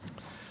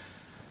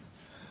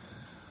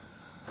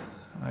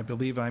I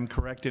believe I'm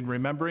correct in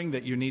remembering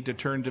that you need to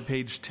turn to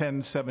page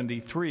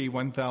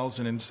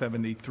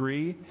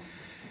 1073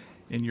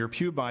 in your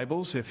pew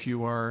Bibles if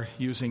you are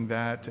using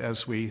that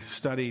as we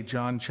study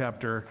John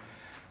chapter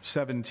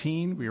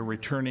 17. We are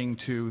returning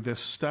to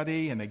this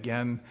study, and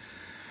again,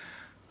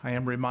 I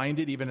am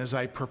reminded, even as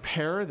I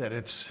prepare, that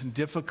it's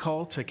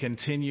difficult to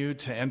continue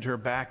to enter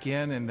back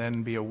in and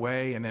then be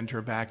away and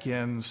enter back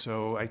in.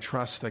 So I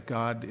trust that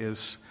God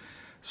is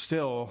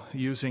still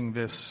using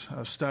this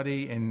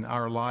study in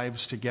our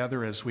lives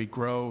together as we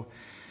grow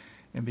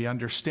in the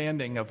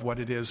understanding of what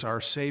it is our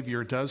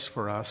Savior does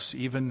for us,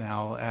 even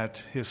now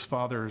at his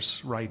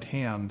Father's right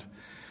hand.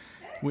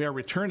 We are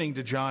returning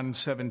to John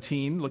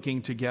 17,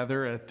 looking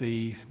together at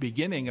the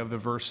beginning of the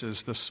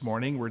verses this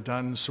morning. We're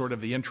done sort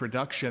of the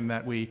introduction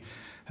that we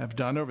have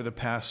done over the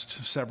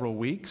past several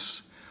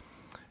weeks.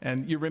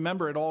 And you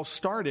remember it all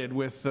started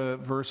with the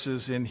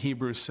verses in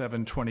Hebrews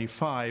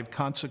 7:25.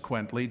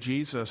 Consequently,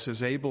 Jesus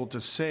is able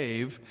to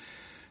save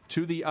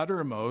to the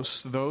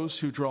uttermost those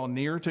who draw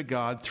near to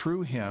God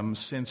through him,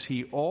 since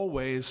he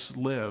always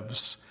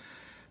lives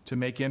to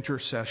make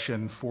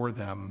intercession for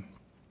them.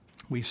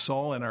 We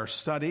saw in our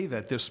study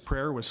that this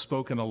prayer was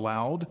spoken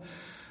aloud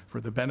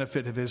for the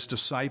benefit of his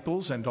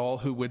disciples and all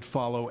who would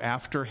follow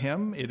after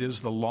him. It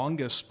is the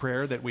longest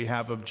prayer that we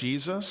have of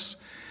Jesus,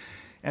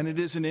 and it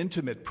is an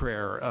intimate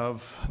prayer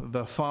of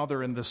the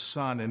Father and the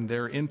Son and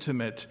their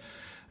intimacy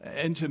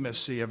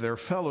of their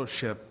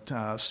fellowship,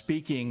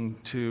 speaking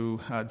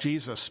to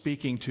Jesus,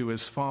 speaking to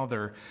his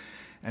Father.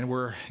 And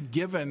we're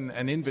given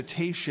an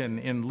invitation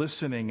in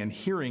listening and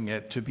hearing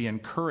it to be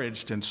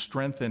encouraged and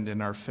strengthened in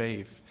our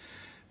faith,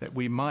 that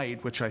we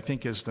might, which I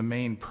think is the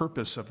main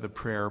purpose of the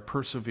prayer,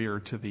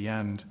 persevere to the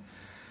end.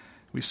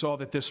 We saw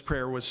that this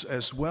prayer was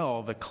as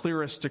well the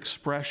clearest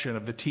expression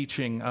of the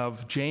teaching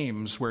of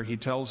James, where he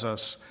tells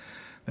us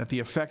that the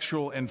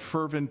effectual and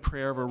fervent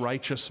prayer of a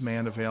righteous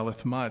man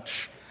availeth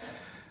much.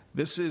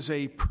 This is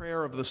a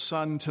prayer of the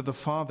Son to the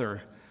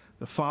Father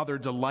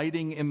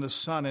delighting in the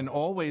Son and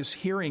always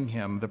hearing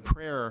him, the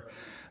prayer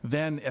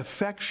then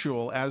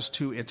effectual as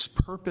to its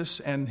purpose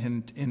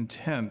and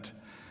intent,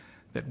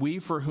 that we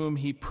for whom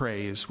he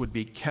prays would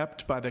be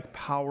kept by the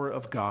power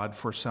of God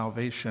for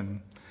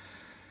salvation.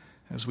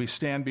 As we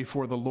stand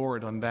before the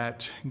Lord on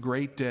that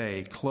great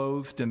day,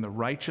 clothed in the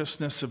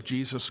righteousness of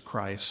Jesus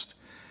Christ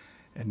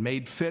and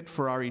made fit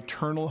for our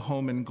eternal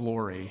home in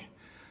glory,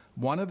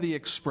 one of the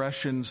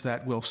expressions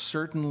that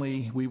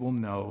we will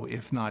know,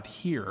 if not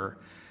hear,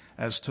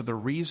 as to the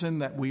reason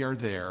that we are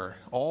there,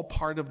 all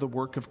part of the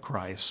work of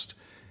Christ,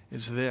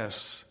 is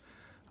this: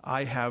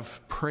 I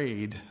have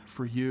prayed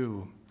for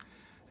you,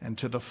 and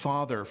to the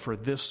Father for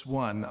this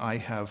one I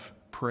have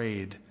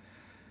prayed.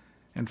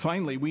 And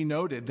finally, we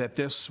noted that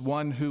this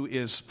one who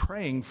is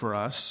praying for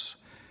us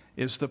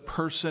is the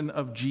person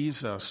of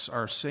Jesus,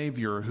 our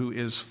Savior, who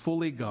is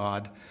fully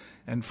God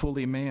and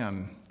fully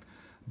man.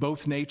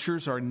 Both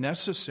natures are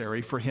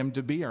necessary for him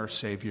to be our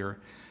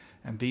Savior.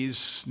 And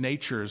these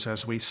natures,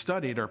 as we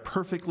studied, are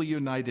perfectly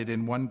united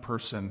in one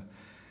person,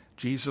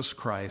 Jesus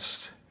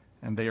Christ.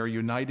 And they are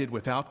united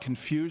without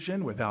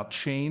confusion, without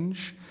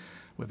change,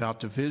 without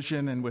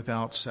division, and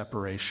without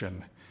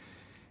separation.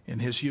 In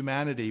his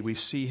humanity, we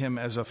see him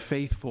as a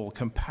faithful,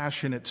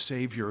 compassionate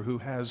Savior who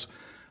has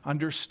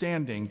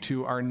understanding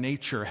to our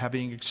nature,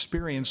 having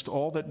experienced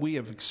all that we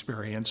have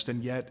experienced,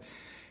 and yet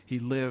he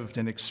lived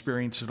and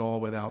experienced it all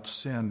without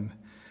sin.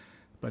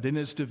 But in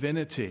his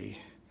divinity,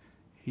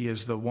 he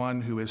is the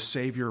one who is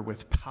Savior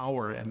with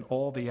power and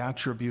all the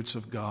attributes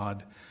of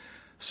God,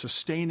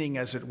 sustaining,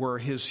 as it were,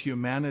 his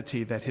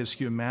humanity, that his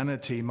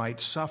humanity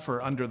might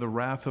suffer under the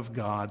wrath of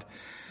God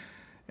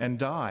and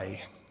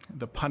die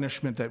the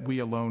punishment that we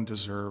alone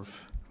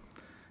deserve.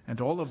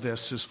 And all of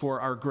this is for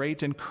our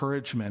great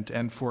encouragement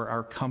and for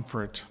our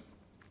comfort.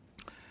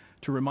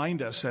 To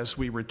remind us, as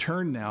we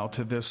return now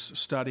to this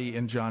study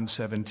in John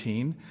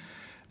 17,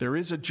 there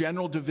is a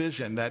general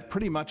division that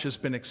pretty much has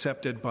been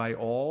accepted by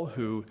all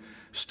who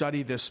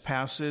study this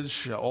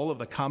passage. All of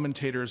the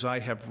commentators I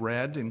have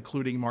read,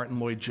 including Martin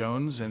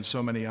Lloyd-Jones and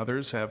so many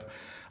others, have,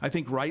 I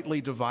think,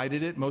 rightly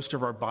divided it. Most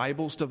of our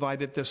Bibles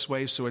divide it this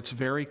way, so it's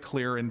very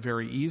clear and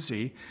very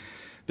easy.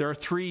 There are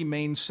three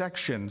main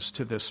sections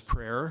to this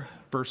prayer.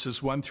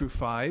 Verses 1 through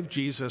 5,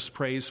 Jesus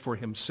prays for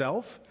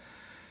himself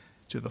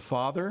to the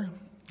Father,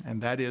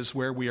 and that is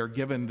where we are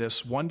given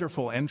this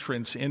wonderful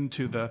entrance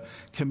into the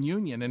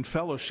communion and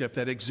fellowship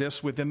that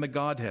exists within the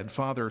Godhead,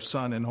 Father,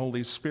 Son, and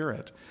Holy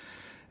Spirit.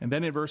 And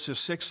then in verses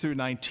 6 through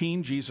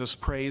 19, Jesus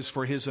prays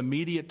for his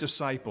immediate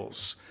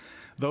disciples,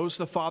 those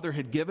the Father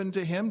had given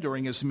to him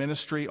during his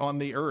ministry on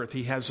the earth.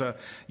 He has a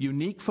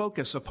unique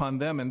focus upon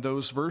them in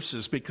those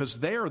verses because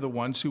they are the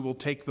ones who will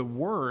take the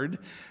word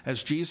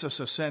as Jesus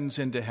ascends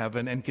into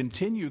heaven and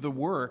continue the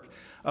work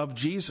of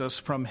Jesus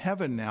from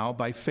heaven now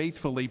by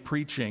faithfully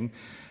preaching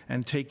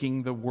and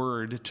taking the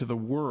word to the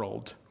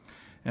world.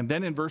 And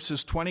then in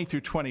verses 20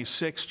 through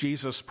 26,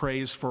 Jesus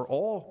prays for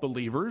all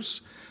believers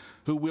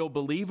who will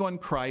believe on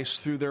Christ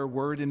through their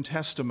word and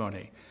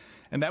testimony.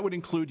 And that would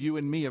include you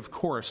and me, of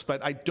course.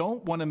 But I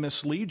don't want to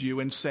mislead you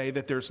and say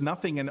that there's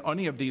nothing in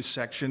any of these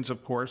sections,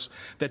 of course,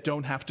 that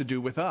don't have to do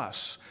with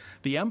us.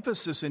 The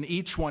emphasis in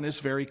each one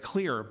is very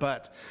clear,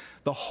 but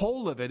the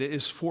whole of it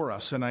is for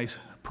us. And I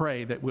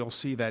pray that we'll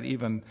see that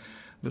even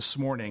this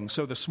morning.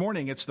 So this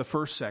morning, it's the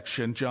first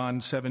section,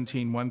 John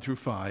 17, 1 through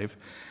 5.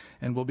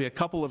 And will be a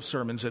couple of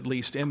sermons, at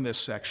least in this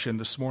section,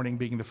 this morning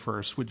being the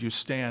first. Would you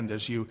stand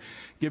as you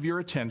give your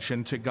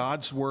attention to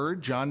God's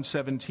word, John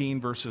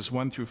 17, verses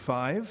 1 through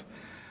 5.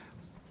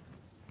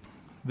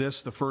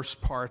 This, the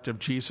first part of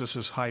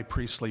Jesus' high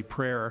priestly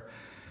prayer.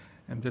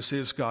 And this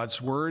is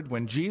God's word.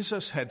 When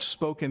Jesus had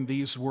spoken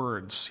these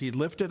words, he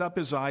lifted up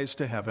his eyes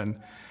to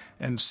heaven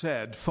and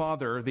said,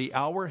 Father, the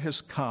hour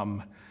has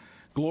come.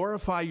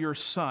 Glorify your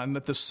Son,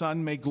 that the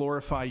Son may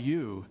glorify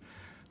you,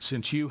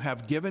 since you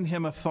have given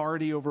him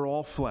authority over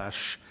all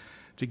flesh,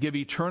 to give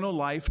eternal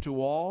life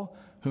to all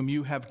whom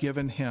you have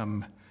given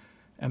him.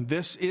 And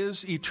this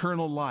is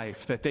eternal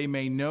life, that they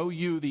may know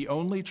you, the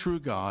only true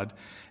God,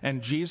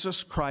 and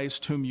Jesus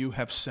Christ, whom you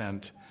have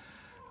sent.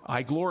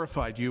 I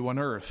glorified you on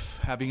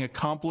earth, having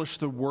accomplished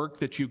the work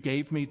that you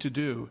gave me to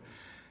do.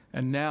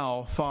 And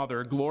now,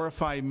 Father,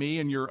 glorify me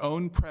in your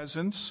own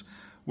presence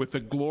with the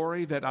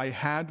glory that I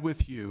had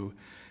with you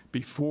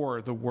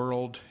before the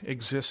world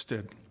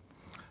existed.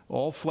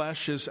 All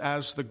flesh is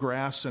as the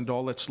grass, and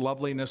all its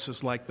loveliness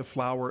is like the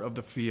flower of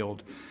the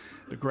field.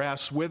 The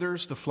grass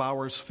withers, the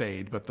flowers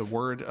fade, but the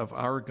word of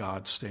our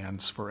God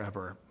stands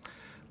forever.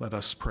 Let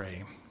us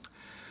pray.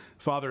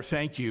 Father,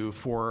 thank you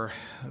for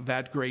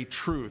that great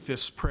truth,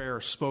 this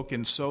prayer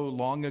spoken so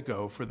long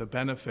ago for the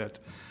benefit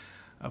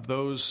of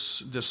those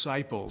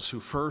disciples who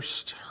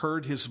first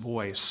heard his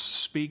voice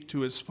speak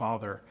to his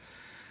Father,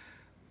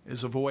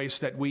 is a voice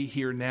that we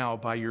hear now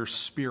by your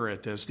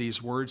Spirit as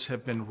these words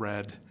have been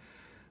read.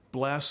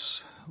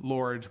 Bless,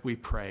 Lord, we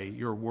pray,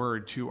 your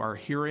word to our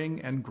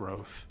hearing and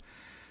growth,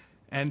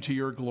 and to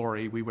your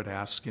glory, we would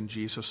ask in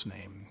Jesus'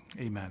 name.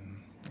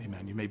 Amen.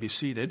 Amen. You may be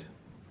seated.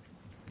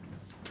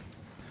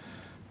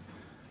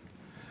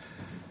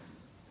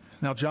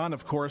 Now, John,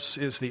 of course,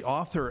 is the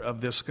author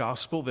of this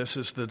gospel. This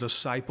is the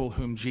disciple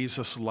whom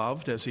Jesus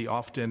loved, as he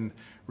often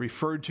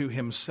referred to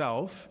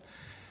himself.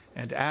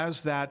 And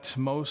as that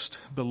most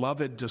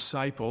beloved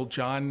disciple,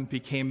 John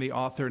became the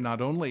author not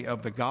only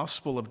of the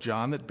Gospel of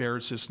John that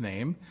bears his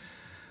name,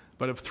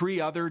 but of 3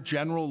 other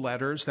general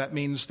letters. That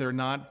means they're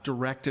not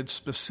directed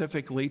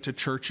specifically to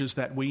churches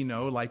that we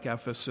know, like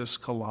Ephesus,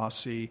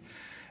 Colossae,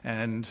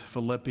 and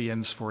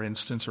Philippians, for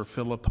instance, or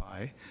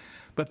Philippi.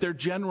 But they're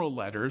general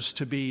letters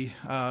to be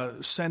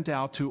sent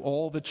out to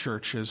all the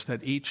churches,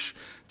 that each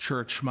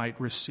church might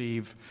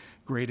receive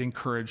great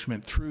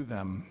encouragement through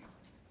them.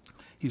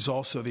 He's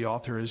also the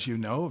author, as you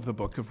know, of the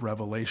book of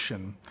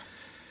Revelation.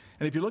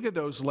 And if you look at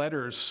those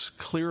letters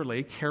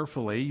clearly,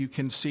 carefully, you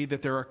can see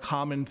that there are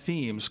common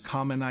themes,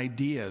 common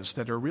ideas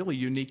that are really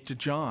unique to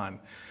John.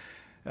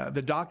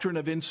 The doctrine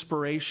of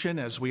inspiration,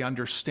 as we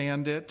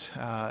understand it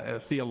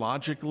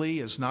theologically,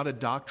 is not a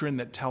doctrine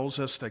that tells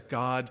us that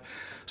God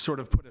sort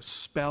of put a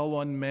spell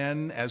on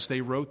men as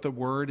they wrote the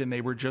word and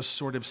they were just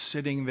sort of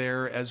sitting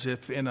there as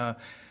if in a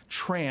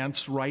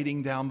trance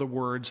writing down the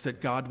words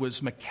that God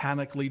was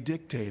mechanically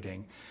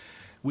dictating.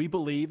 We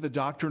believe the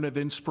doctrine of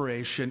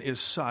inspiration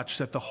is such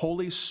that the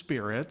Holy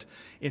Spirit,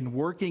 in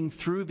working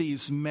through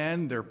these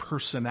men, their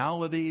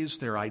personalities,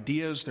 their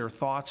ideas, their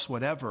thoughts,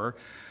 whatever,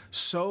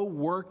 so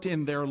worked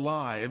in their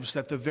lives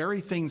that the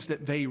very things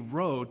that they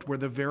wrote were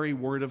the very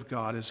word of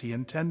God as he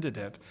intended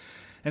it.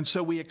 And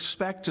so we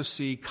expect to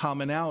see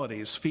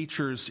commonalities,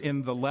 features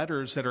in the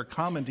letters that are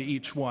common to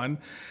each one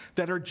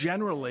that are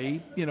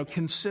generally,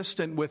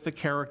 consistent with the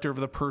character of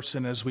the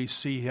person as we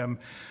see him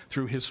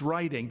through his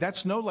writing.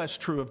 That's no less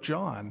true of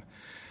John.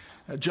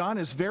 John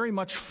is very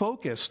much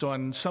focused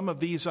on some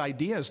of these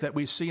ideas that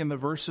we see in the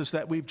verses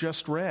that we've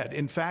just read.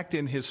 In fact,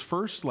 in his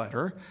first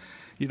letter,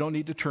 you don't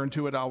need to turn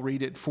to it, I'll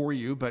read it for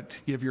you, but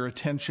give your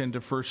attention to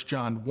 1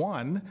 John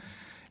 1.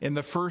 In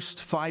the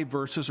first 5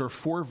 verses or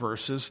 4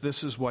 verses,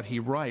 this is what he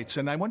writes.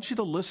 And I want you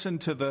to listen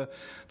to the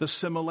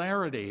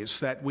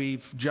similarities that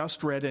we've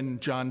just read in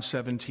John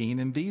 17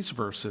 in these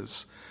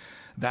verses.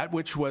 That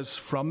which was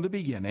from the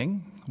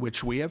beginning,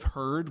 which we have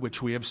heard,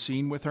 which we have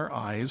seen with our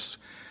eyes,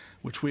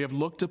 which we have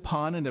looked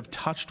upon and have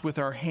touched with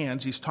our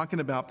hands. He's talking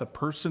about the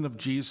person of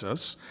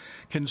Jesus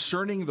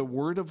concerning the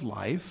word of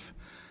life.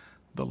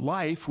 The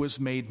life was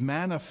made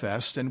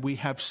manifest, and we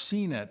have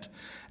seen it,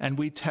 and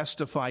we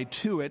testify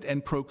to it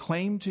and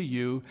proclaim to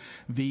you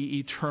the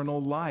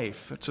eternal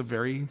life. It's a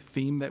very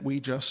theme that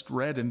we just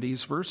read in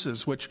these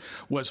verses, which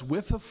was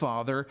with the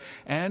Father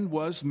and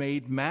was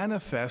made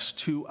manifest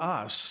to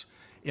us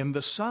in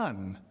the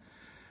Son.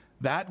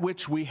 That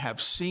which we have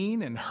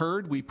seen and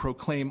heard, we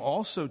proclaim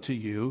also to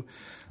you,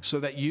 so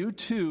that you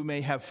too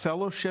may have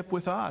fellowship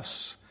with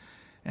us.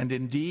 And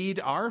indeed,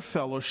 our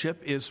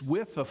fellowship is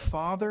with the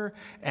Father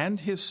and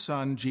his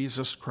Son,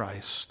 Jesus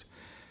Christ.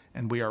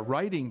 And we are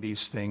writing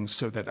these things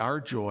so that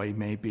our joy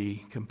may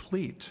be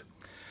complete.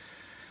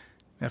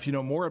 Now, if you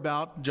know more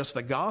about just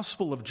the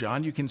Gospel of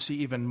John, you can see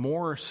even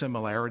more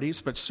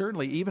similarities, but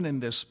certainly even in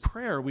this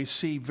prayer, we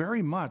see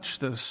very much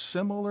the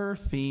similar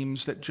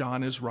themes that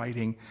John is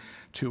writing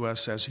to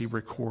us as he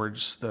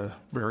records the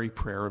very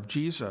prayer of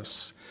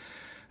Jesus.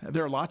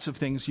 There are lots of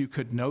things you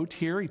could note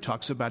here. He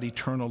talks about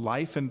eternal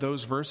life in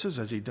those verses,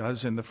 as he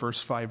does in the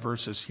first 5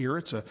 verses here.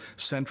 It's a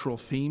central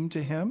theme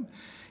to him.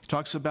 He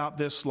talks about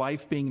this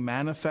life being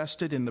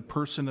manifested in the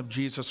person of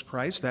Jesus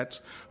Christ.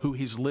 That's who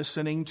he's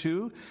listening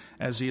to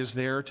as he is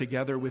there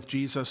together with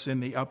Jesus in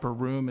the upper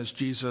room as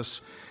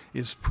Jesus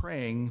is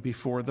praying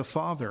before the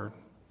Father.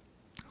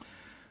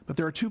 But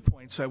there are 2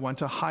 points I want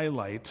to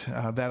highlight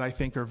that I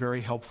think are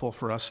very helpful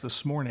for us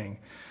this morning.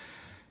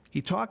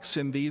 He talks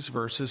in these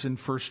verses in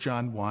 1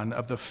 John 1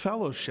 of the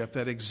fellowship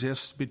that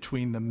exists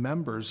between the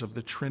members of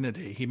the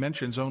Trinity. He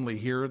mentions only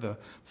here the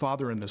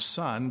Father and the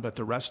Son, but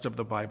the rest of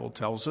the Bible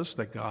tells us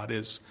that God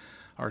is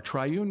our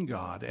triune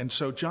God. And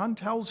so John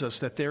tells us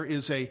that there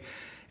is a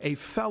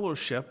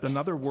fellowship.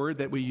 Another word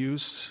that we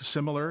use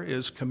similar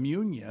is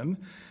communion,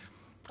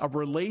 a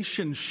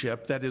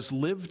relationship that is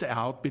lived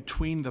out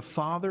between the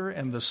Father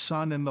and the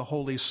Son and the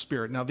Holy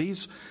Spirit. Now,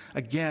 these,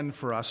 again,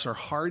 for us are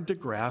hard to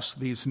grasp,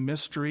 these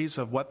mysteries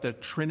of what the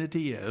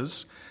Trinity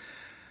is.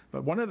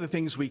 But one of the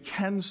things we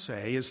can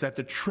say is that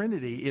the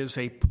Trinity is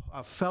a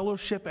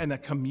fellowship and a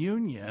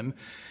communion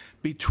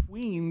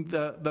between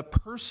the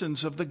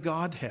persons of the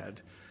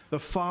Godhead. The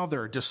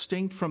Father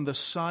distinct from the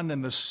Son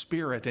and the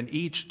Spirit, and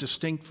each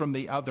distinct from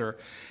the other,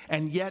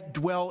 and yet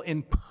dwell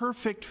in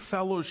perfect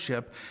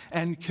fellowship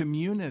and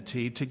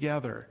community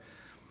together.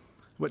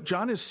 What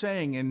John is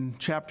saying in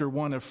chapter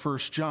 1 of 1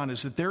 John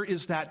is that there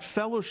is that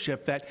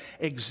fellowship that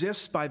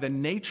exists by the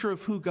nature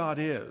of who God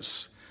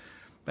is.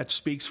 That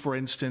speaks, for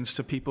instance,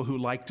 to people who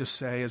like to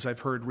say, as I've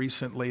heard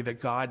recently, that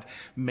God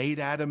made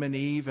Adam and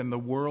Eve and the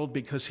world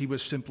because he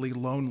was simply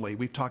lonely.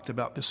 We've talked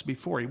about this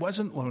before. He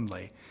wasn't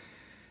lonely.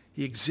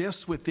 He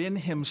exists within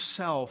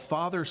himself,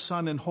 Father,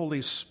 Son, and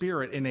Holy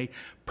Spirit, in a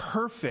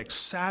perfect,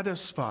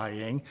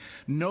 satisfying,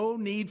 no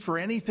need for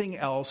anything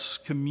else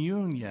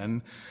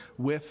communion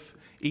with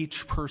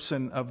each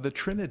person of the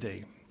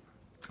Trinity.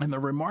 And the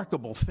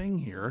remarkable thing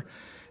here,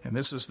 and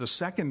this is the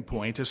second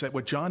point, is that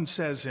what John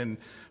says in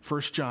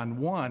 1 John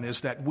 1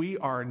 is that we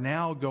are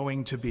now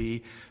going to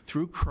be,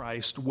 through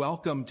Christ,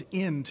 welcomed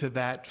into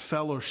that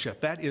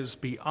fellowship. That is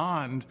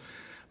beyond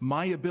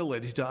my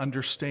ability to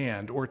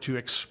understand or to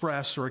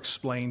express or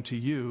explain to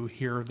you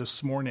here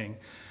this morning.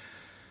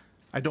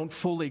 I don't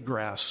fully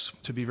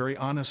grasp, to be very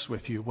honest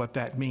with you, what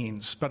that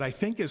means. But I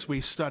think as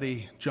we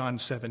study John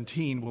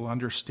 17, we'll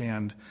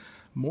understand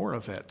more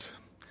of it.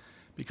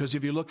 Because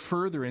if you look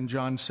further in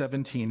John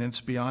 17, and it's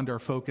beyond our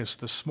focus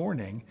this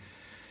morning,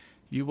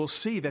 you will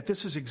see that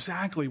this is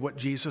exactly what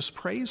Jesus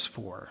prays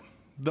for.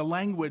 The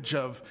language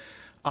of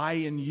I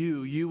and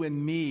you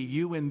and me,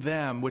 you and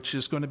them, which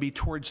is going to be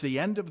towards the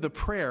end of the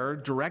prayer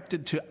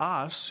directed to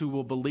us who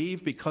will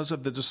believe because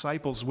of the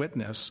disciples'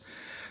 witness.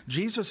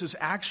 Jesus is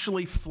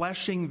actually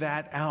fleshing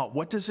that out.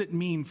 What does it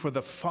mean for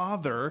the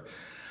Father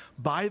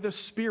by the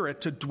Spirit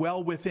to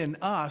dwell within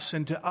us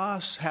and to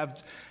us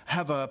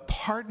have a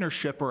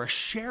partnership or a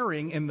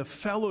sharing in the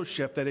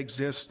fellowship that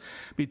exists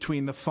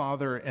between the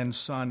Father and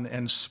Son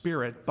and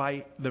Spirit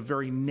by the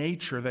very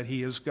nature that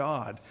he is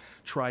God,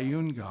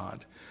 triune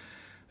God?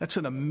 That's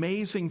an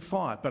amazing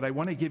thought, but I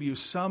want to give you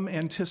some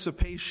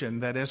anticipation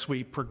that as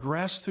we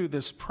progress through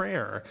this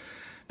prayer,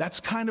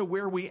 that's kind of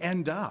where we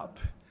end up.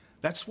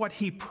 That's what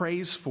he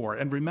prays for.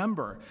 And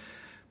remember,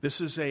 this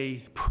is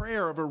a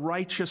prayer of a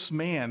righteous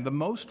man, the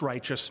most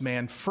righteous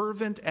man,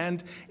 fervent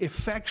and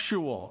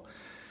effectual.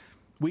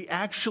 We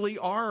actually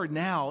are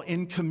now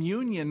in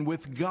communion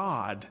with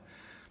God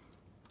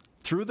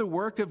through the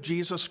work of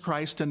Jesus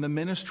Christ and the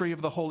ministry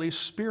of the Holy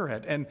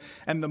Spirit. And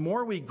the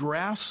more we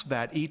grasp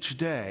that each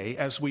day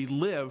as we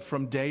live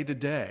from day to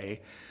day,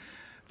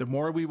 the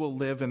more we will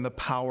live in the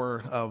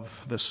power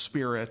of the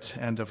Spirit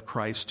and of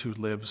Christ who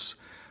lives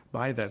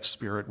by that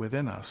Spirit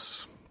within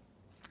us.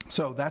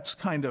 So that's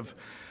kind of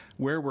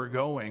where we're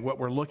going, what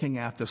we're looking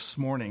at this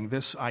morning,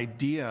 this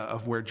idea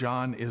of where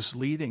John is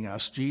leading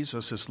us,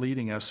 Jesus is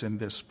leading us in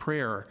this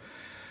prayer.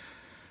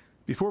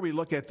 Before we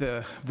look at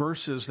the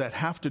verses that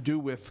have to do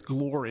with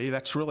glory,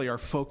 that's really our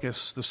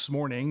focus this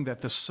morning,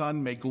 that the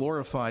Son may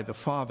glorify the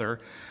Father,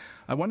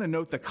 I want to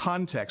note the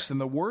context. And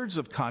the words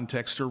of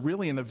context are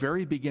really in the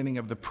very beginning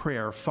of the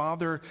prayer.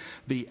 Father,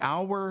 the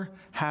hour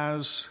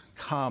has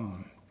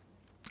come.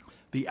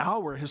 The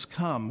hour has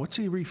come. What's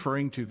he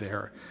referring to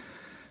there?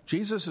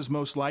 Jesus is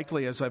most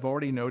likely, as I've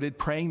already noted,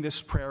 praying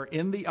this prayer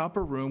in the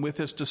upper room with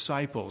his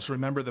disciples.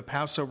 Remember the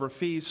Passover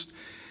feast.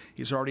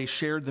 He's already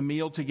shared the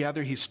meal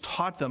together. He's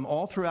taught them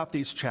all throughout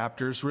these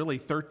chapters, really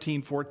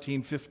 13,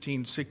 14,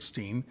 15,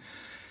 16.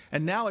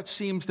 And now it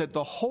seems that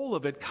the whole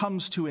of it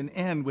comes to an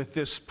end with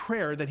this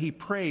prayer that he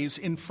prays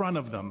in front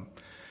of them.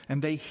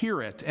 And they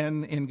hear it,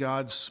 and in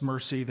God's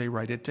mercy, they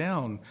write it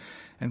down.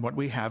 And what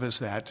we have is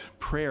that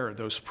prayer,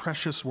 those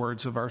precious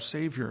words of our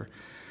Savior.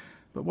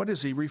 But what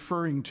is he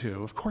referring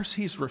to? Of course,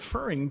 he's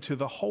referring to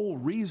the whole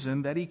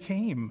reason that he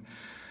came.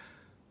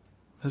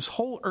 His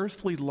whole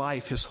earthly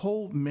life, his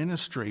whole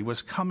ministry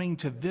was coming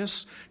to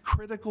this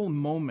critical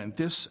moment,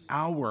 this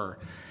hour.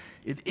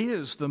 It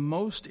is the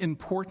most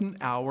important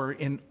hour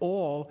in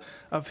all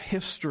of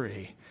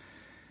history.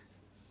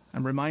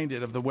 I'm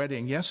reminded of the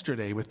wedding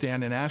yesterday with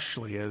Dan and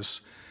Ashley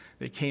as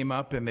they came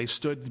up and they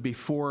stood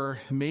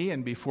before me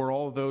and before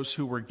all those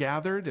who were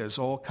gathered, as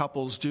all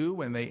couples do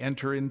when they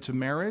enter into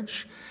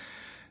marriage.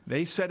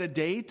 They set a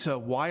date a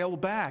while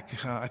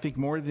back, I think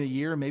more than a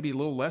year, maybe a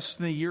little less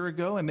than a year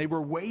ago, and they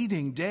were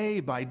waiting day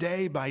by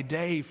day by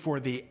day for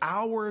the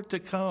hour to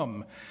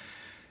come.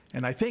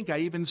 And I think I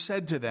even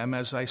said to them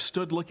as I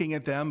stood looking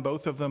at them,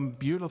 both of them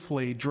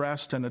beautifully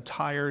dressed and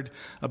attired,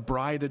 a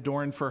bride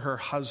adorned for her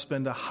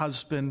husband, a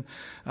husband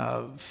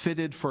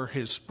fitted for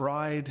his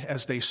bride,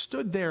 as they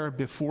stood there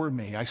before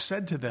me, I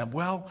said to them,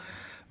 well,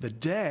 the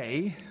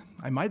day,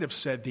 I might have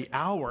said the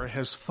hour,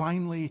 has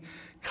finally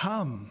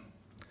come.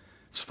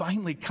 It's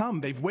finally come.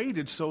 They've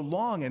waited so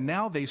long, and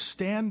now they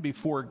stand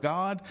before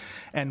God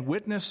and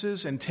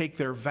witnesses and take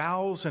their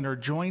vows and are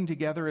joined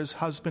together as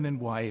husband and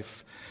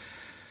wife.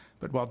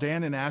 But while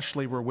Dan and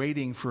Ashley were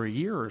waiting for a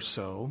year or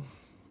so,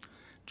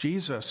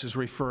 Jesus is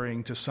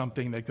referring to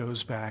something that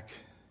goes back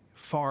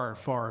far,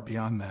 far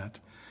beyond that,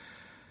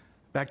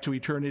 back to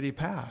eternity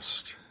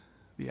past.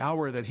 The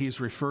hour that he's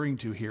referring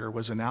to here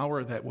was an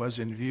hour that was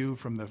in view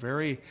from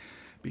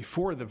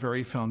before the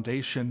very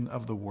foundation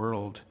of the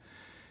world,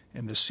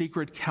 in the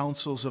secret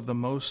counsels of the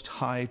Most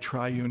High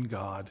Triune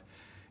God,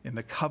 in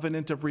the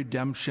covenant of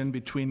redemption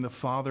between the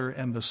Father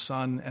and the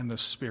Son and the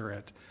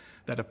Spirit,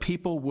 that a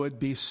people would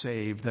be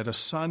saved, that a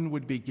Son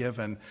would be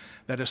given,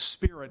 that a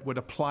Spirit would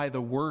apply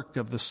the work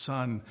of the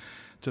Son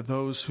to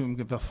those whom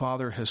the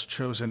Father has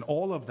chosen.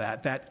 All of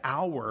that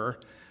hour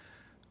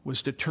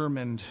was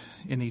determined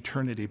in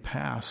eternity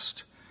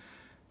past.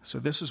 So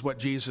this is what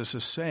Jesus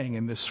is saying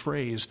in this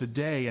phrase: the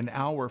day and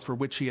hour for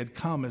which he had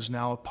come is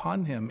now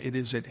upon him. It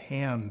is at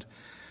hand.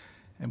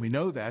 And we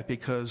know that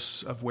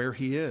because of where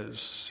he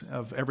is,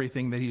 of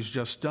everything that he's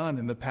just done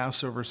in the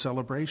Passover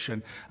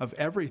celebration, of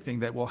everything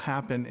that will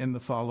happen in the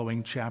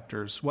following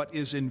chapters. What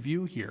is in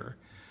view here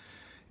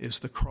is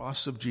the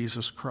cross of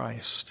Jesus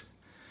Christ.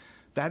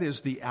 That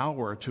is the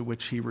hour to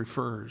which he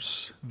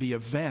refers. The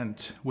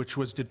event which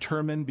was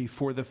determined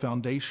before the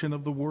foundation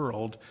of the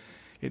world,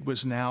 it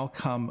was now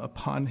come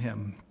upon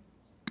him.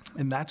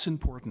 And that's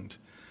important.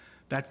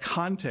 That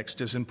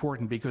context is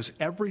important because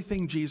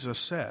everything Jesus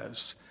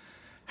says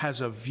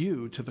has a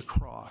view to the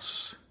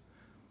cross.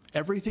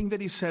 Everything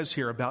that he says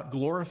here about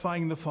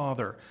glorifying the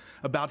Father,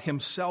 about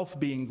himself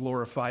being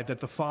glorified, that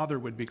the Father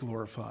would be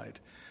glorified,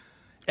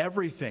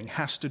 everything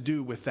has to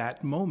do with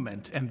that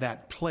moment and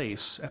that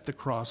place at the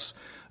cross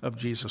of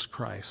Jesus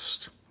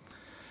Christ.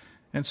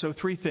 And so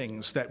 3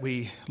 things that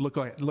we look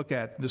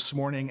at this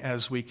morning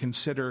as we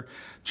consider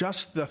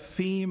just the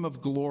theme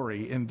of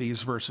glory in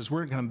these verses.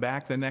 We're going to come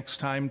back the next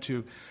time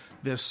to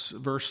this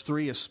verse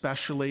 3,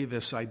 especially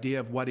this idea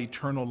of what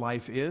eternal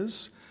life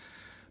is.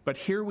 But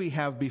here we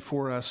have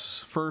before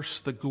us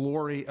first the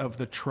glory of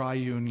the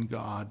triune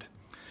God.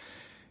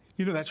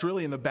 You know, that's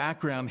really in the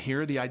background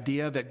here, the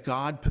idea that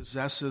God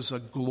possesses a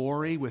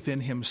glory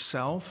within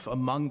himself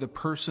among the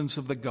persons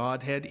of the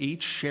Godhead,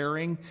 each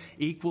sharing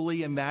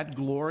equally in that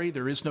glory.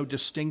 There is no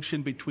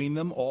distinction between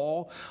them.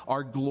 All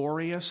are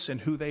glorious in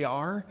who they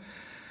are.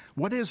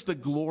 What is the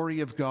glory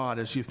of God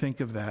as you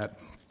think of that?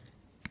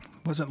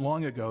 It wasn't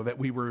long ago that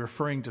we were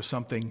referring to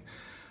something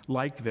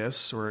like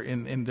this, or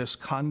in this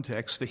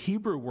context. The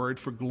Hebrew word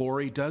for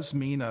glory does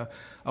mean a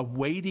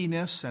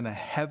weightiness and a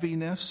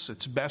heaviness.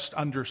 It's best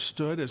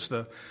understood as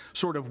the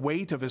sort of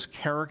weight of his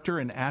character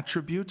and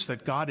attributes,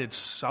 that God is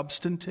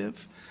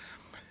substantive.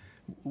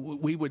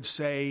 We would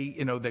say,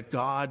 that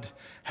God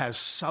has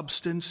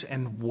substance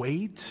and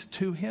weight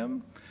to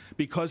him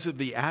because of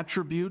the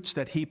attributes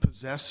that he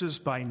possesses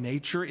by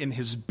nature in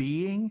his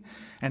being,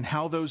 and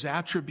how those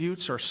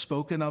attributes are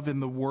spoken of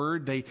in the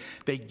Word.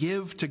 They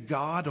give to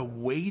God a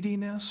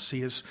weightiness.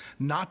 He is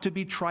not to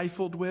be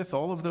trifled with.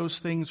 All of those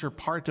things are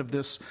part of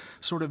this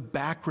sort of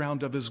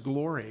background of his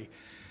glory.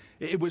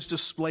 It was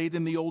displayed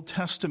in the Old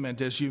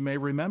Testament, as you may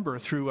remember,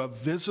 through a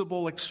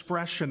visible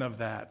expression of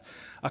that,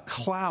 a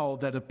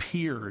cloud that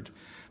appeared,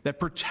 that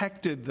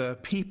protected the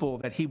people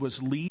that he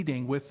was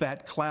leading with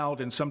that cloud,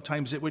 and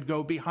sometimes it would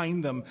go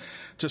behind them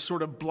to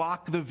sort of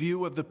block the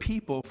view of the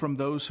people from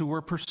those who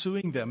were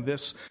pursuing them.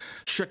 This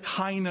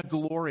Shekinah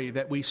glory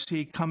that we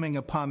see coming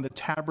upon the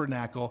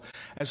tabernacle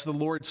as the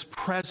Lord's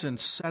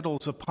presence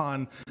settles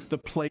upon the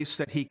place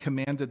that he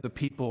commanded the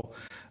people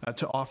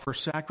to offer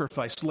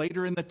sacrifice.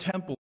 Later in the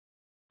temple,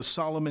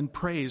 Solomon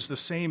prays, the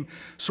same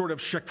sort of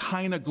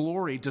Shekinah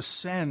glory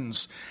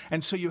descends.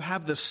 And so you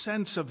have the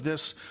sense of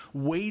this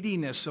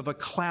weightiness of a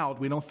cloud.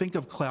 We don't think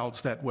of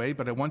clouds that way,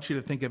 but I want you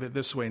to think of it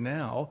this way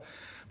now.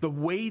 The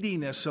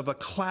weightiness of a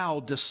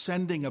cloud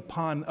descending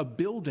upon a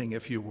building,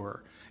 if you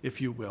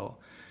will.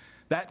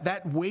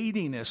 That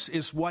weightiness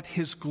is what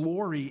his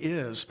glory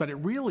is, but it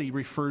really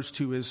refers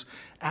to his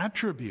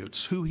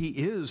attributes, who he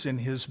is in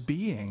his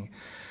being.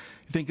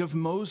 Think of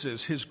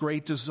Moses, his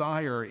great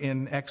desire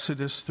in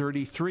Exodus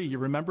 33. You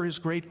remember his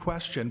great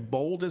question,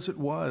 bold as it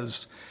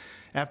was,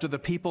 after the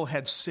people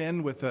had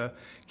sinned with a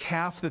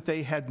calf that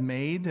they had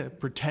made,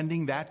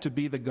 pretending that to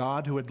be the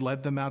God who had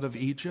led them out of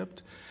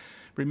Egypt.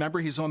 Remember,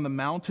 he's on the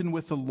mountain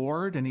with the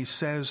Lord, and he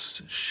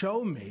says,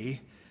 show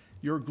me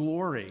your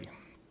glory.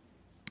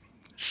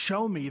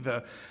 Show me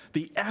the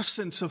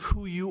essence of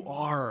who you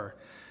are,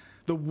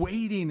 the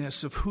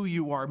weightiness of who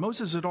you are.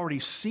 Moses had already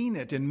seen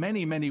it in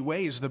many, many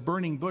ways, the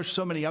burning bush,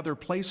 so many other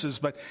places,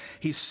 but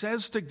he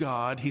says to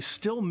God, he's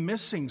still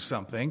missing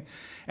something,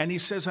 and he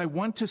says, I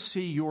want to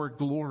see your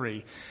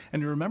glory.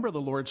 And remember the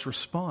Lord's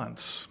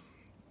response.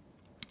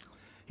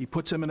 He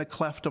puts him in a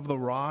cleft of the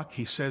rock.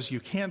 He says, you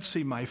can't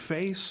see my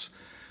face,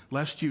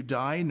 lest you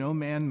die. No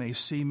man may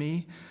see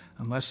me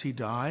unless he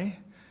die.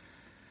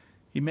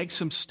 He makes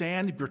them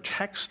stand, he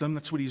protects them.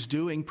 That's what he's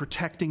doing,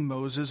 protecting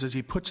Moses as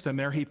he puts them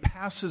there. He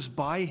passes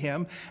by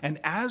him, and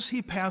as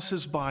he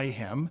passes by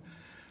him,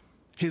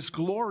 his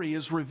glory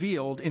is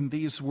revealed in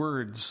these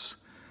words,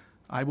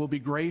 I will be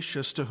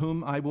gracious to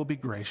whom I will be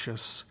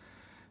gracious,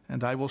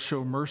 and I will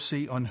show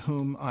mercy on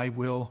whom I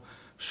will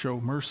show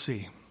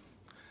mercy.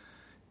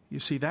 You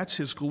see, that's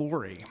his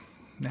glory.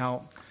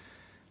 Now,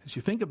 as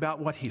you think about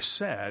what he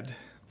said,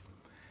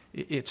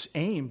 it's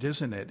aimed,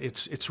 isn't it?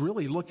 It's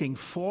really looking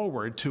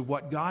forward to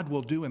what God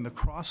will do in the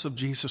cross of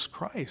Jesus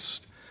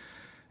Christ,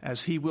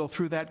 as he will,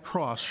 through that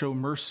cross, show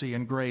mercy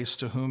and grace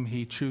to whom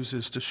he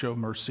chooses to show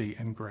mercy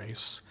and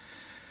grace.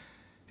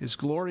 His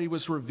glory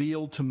was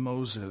revealed to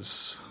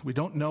Moses. We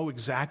don't know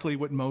exactly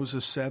what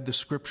Moses said. The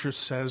scripture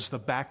says the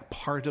back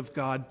part of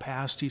God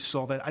passed. He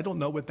saw that. I don't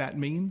know what that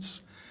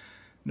means.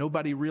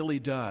 Nobody really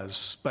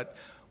does. But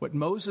what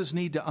Moses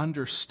needed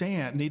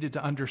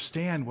to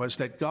understand was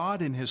that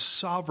God in his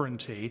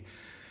sovereignty,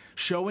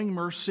 showing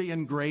mercy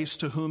and grace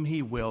to whom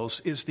he wills,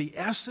 is the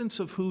essence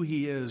of who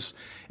he is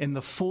in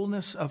the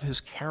fullness of his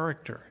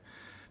character.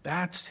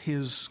 That's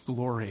his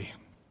glory.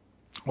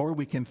 Or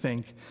we can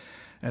think,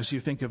 as you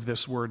think of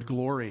this word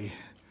glory,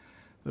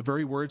 the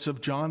very words of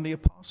John the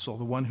Apostle,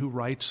 the one who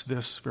writes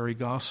this very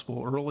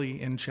gospel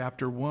early in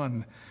chapter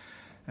 1.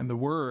 And the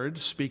Word,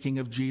 speaking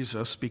of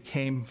Jesus,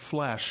 became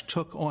flesh,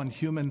 took on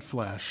human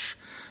flesh,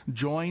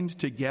 joined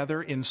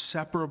together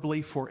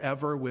inseparably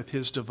forever with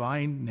his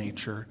divine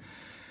nature,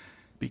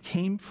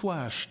 became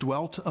flesh,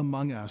 dwelt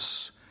among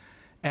us,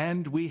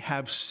 and we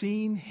have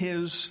seen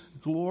his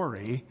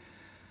glory,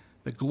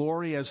 the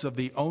glory as of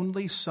the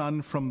only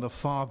Son from the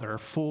Father,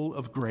 full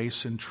of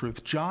grace and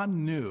truth.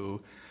 John knew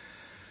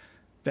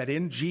that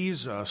in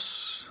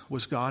Jesus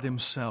was God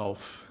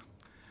himself,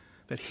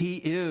 that he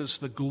is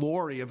the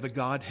glory of the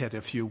Godhead,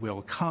 if you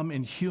will, come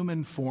in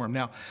human form.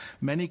 Now,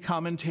 many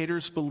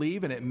commentators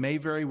believe, and it may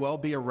very well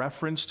be a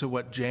reference to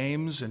what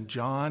James and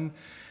John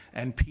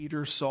and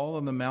Peter saw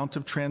on the Mount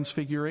of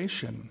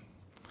Transfiguration.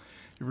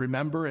 You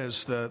remember,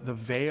 as the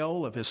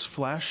veil of his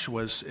flesh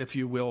was, if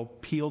you will,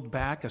 peeled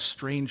back, a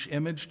strange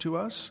image to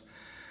us.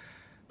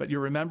 But you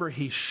remember,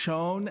 he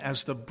shone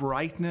as the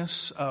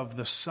brightness of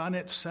the sun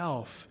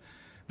itself.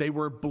 They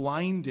were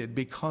blinded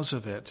because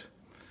of it.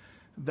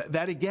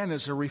 That again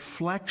is a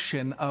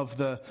reflection of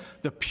the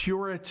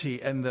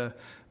purity and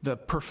the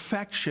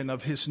perfection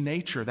of his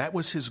nature. That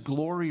was his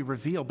glory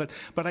revealed.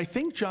 But I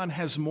think John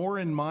has more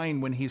in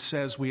mind when he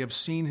says we have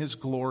seen his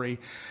glory,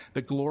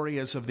 the glory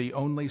as of the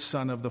only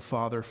Son of the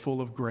Father, full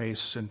of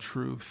grace and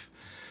truth.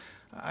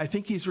 I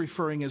think he's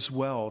referring as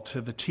well to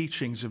the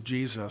teachings of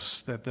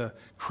Jesus, that the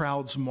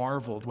crowds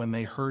marveled when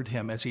they heard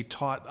him as he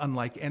taught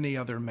unlike any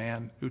other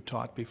man who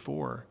taught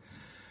before.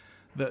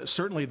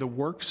 Certainly the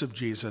works of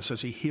Jesus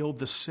as he healed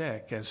the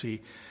sick, as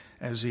he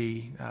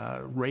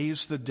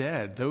raised the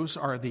dead, those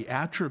are the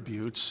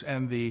attributes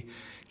and the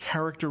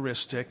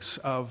characteristics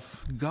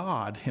of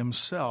God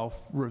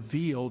himself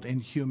revealed in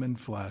human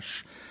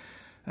flesh.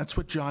 That's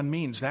what John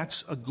means.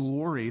 That's a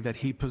glory that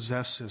he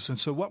possesses. And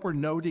so what we're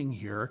noting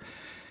here,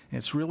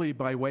 it's really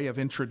by way of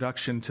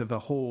introduction to the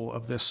whole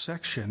of this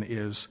section,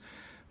 is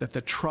that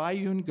the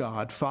triune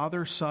God,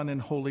 Father, Son,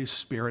 and Holy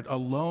Spirit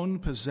alone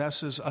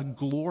possesses a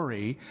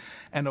glory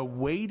and a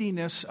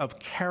weightiness of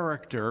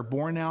character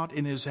borne out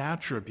in his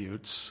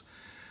attributes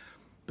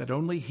that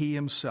only he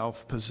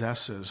himself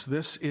possesses.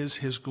 This is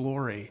his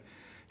glory,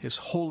 his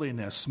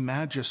holiness,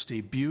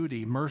 majesty,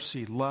 beauty,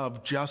 mercy,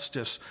 love,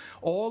 justice,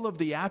 all of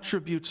the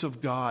attributes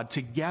of God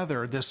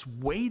together, this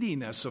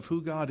weightiness of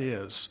who God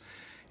is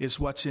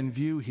what's in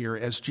view here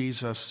as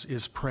Jesus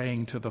is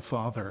praying to the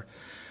Father.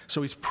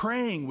 So he's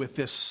praying with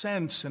this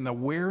sense and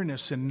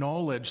awareness and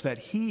knowledge that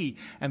he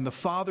and the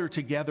Father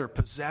together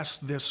possess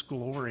this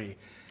glory.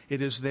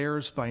 It is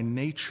theirs by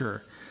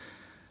nature,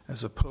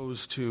 as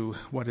opposed to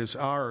what is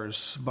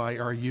ours by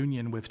our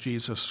union with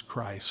Jesus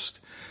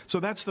Christ. So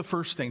that's the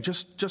first thing,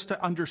 just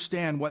to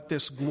understand what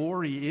this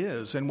glory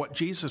is and what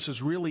Jesus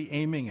is really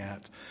aiming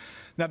at.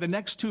 Now, the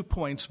next 2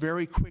 points,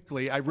 very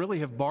quickly, I really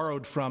have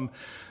borrowed from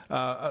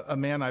a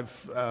man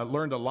I've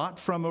learned a lot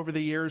from over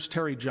the years.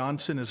 Terry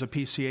Johnson is a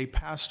PCA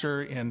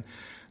pastor in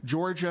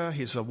Georgia.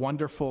 He's a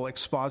wonderful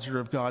expositor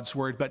of God's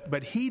word,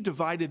 but he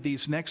divided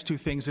these next two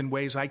things in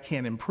ways I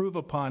can't improve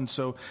upon,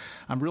 so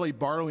I'm really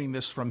borrowing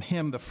this from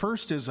him. The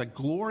first is a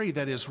glory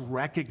that is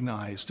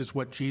recognized, is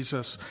what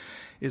Jesus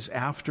is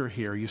after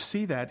here. You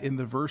see that in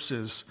the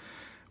verses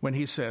when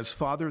he says,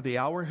 Father, the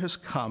hour has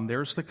come.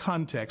 There's the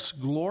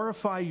context.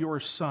 Glorify your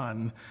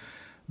Son,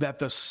 that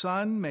the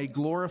Son may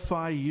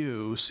glorify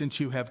you, since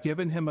you have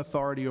given him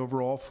authority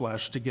over all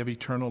flesh to give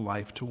eternal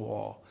life to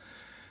all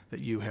that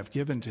you have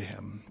given to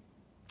him.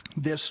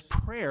 This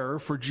prayer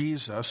for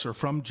Jesus, or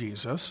from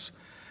Jesus,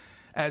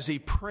 as he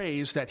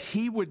prays that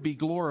he would be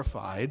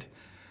glorified,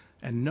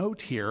 and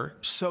note here,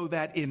 so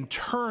that in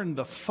turn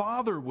the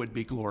Father would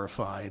be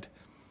glorified,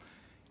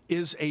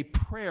 is a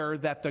prayer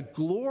that the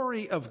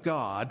glory of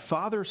God,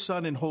 Father,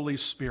 Son, and Holy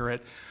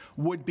Spirit,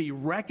 would be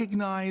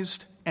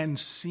recognized and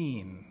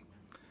seen.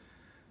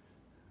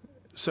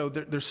 So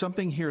there's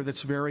something here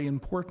that's very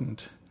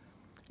important.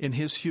 In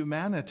his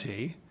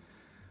humanity,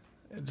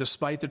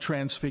 despite the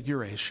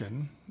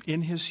transfiguration,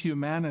 in his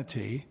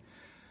humanity,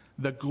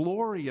 the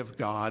glory of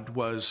God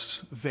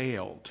was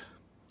veiled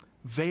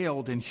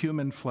in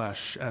human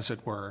flesh, as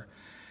it were.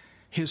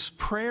 His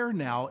prayer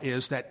now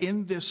is that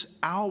in this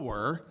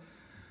hour,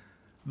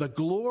 the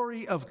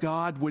glory of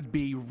God would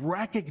be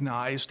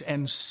recognized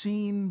and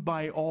seen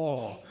by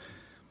all.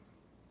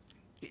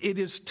 It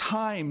is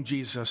time,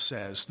 Jesus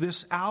says,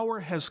 this hour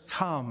has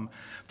come,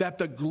 that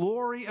the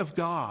glory of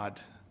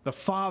God, the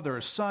Father,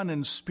 Son,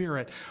 and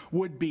Spirit,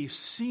 would be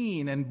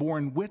seen and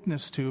borne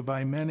witness to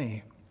by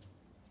many.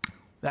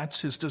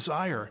 That's his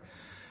desire.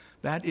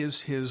 That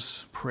is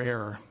his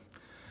prayer,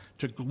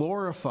 to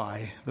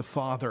glorify the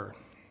Father.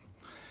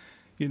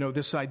 You know,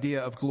 this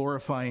idea of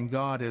glorifying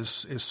God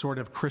is sort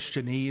of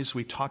Christianese.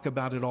 We talk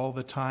about it all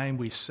the time.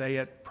 We say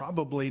it,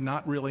 probably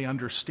not really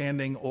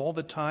understanding all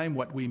the time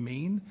what we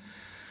mean.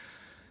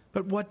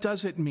 But what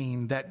does it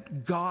mean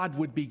that God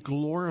would be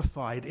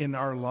glorified in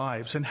our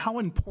lives? And how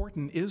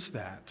important is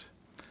that?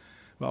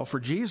 Well,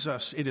 for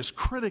Jesus, it is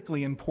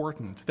critically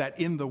important that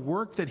in the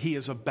work that he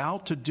is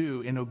about to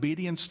do in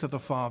obedience to the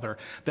Father,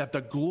 that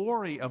the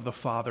glory of the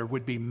Father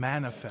would be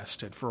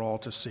manifested for all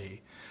to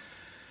see.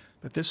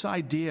 But this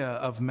idea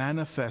of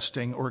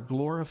manifesting or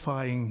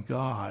glorifying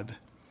God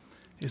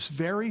is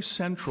very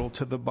central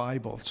to the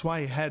Bible. That's why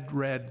I had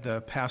read the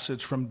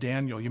passage from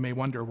Daniel. You may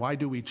wonder, why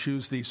do we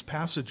choose these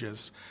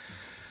passages?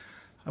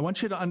 I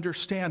want you to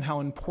understand how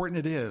important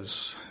it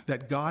is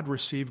that God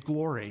receive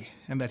glory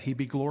and that he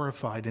be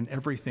glorified in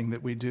everything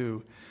that we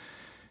do.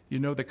 You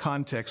know the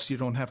context. You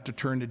don't have to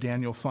turn to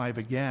Daniel 5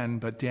 again,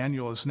 but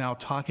Daniel is now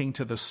talking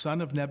to the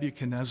son of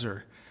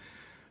Nebuchadnezzar,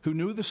 who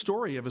knew the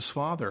story of his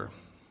father,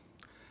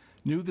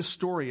 knew the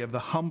story of the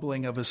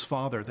humbling of his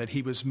father, that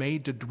he was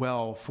made to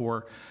dwell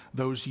for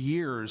those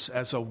years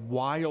as a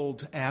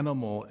wild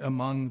animal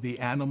among the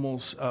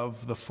animals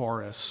of the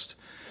forest.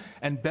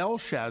 And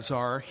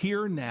Belshazzar,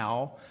 here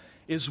now,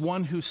 is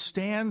one who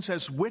stands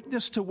as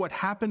witness to what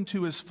happened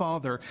to his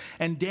father,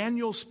 and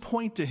Daniel's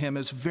point to him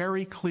is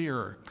very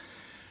clear.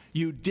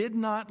 You did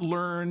not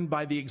learn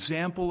by the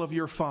example of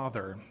your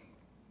father.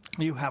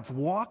 You have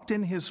walked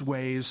in his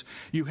ways.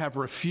 You have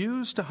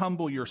refused to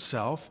humble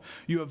yourself.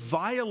 You have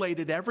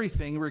violated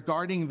everything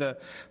regarding the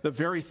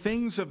very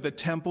things of the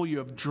temple. You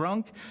have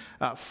drunk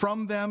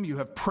from them. You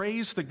have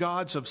praised the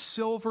gods of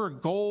silver,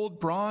 gold,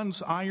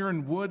 bronze,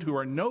 iron, wood, who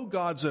are no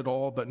gods at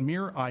all, but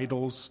mere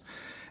idols.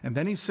 And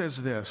then he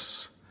says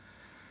this,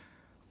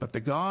 but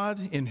the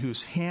God in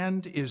whose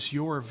hand is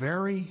your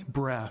very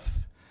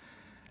breath,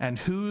 and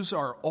whose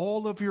are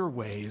all of your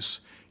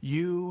ways,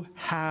 you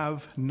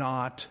have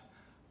not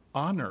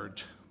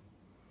honored.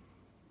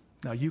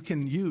 Now, you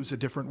can use a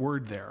different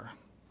word there.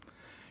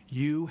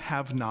 You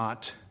have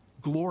not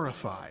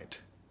glorified.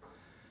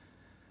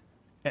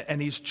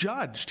 And he's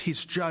judged.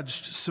 He's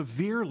judged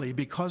severely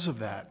because of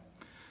that.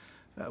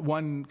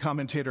 One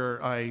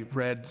commentator I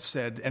read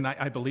said, and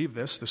I believe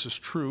this is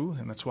true,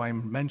 and that's why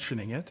I'm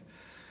mentioning it.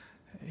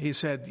 He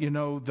said, you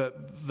know,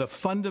 the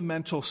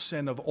fundamental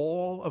sin of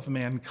all of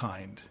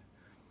mankind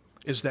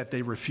is that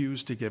they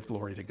refuse to give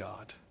glory to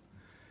God.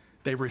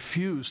 They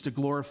refuse to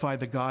glorify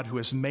the God who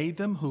has made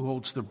them, who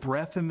holds the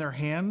breath in their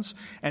hands,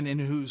 and in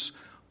whose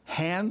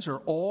hands are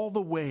all the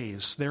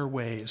ways, their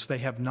ways. They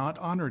have not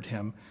honored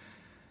him.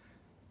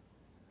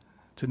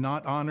 To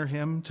not honor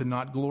him, to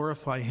not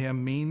glorify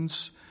him,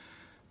 means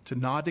to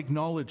not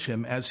acknowledge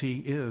him as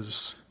he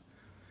is.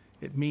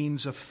 It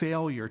means a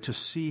failure to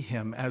see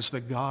him as the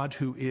God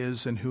who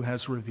is and who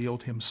has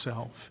revealed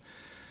himself.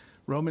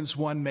 Romans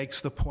 1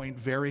 makes the point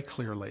very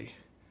clearly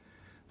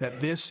that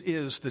this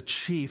is the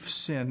chief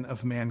sin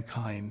of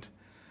mankind.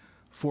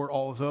 For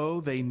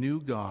although they knew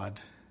God,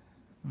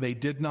 they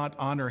did not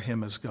honor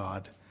him as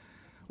God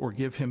or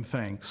give him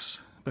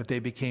thanks, but they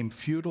became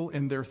futile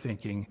in their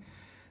thinking,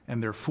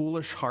 and their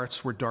foolish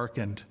hearts were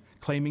darkened.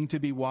 Claiming to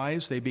be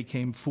wise, they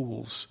became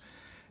fools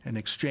and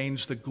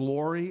exchanged the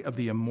glory of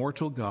the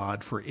immortal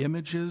God for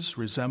images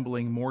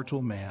resembling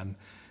mortal man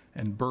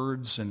and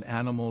birds and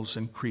animals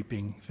and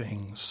creeping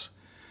things.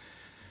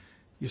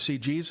 You see,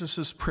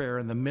 Jesus' prayer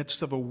in the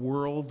midst of a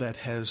world that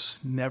has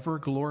never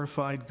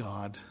glorified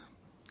God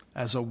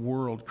as a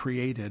world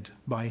created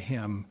by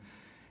him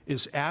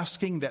is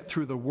asking that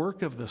through the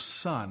work of the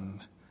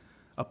Son,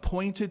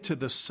 appointed to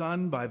the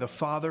Son by the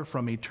Father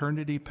from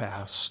eternity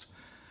past,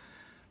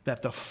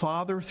 that the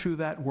Father through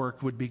that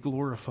work would be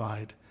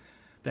glorified,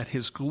 that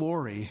his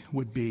glory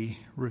would be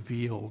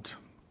revealed.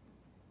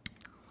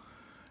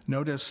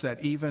 Notice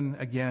that even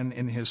again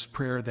in his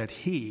prayer that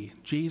he,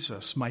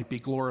 Jesus, might be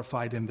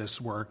glorified in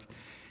this work,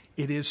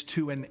 it is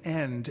to an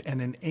end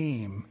and an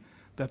aim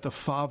that the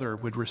Father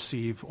would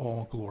receive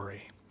all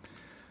glory.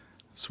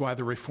 That's why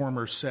the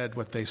Reformers said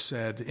what they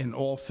said in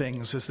all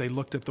things as they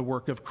looked at the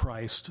work of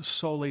Christ,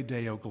 soli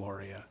Deo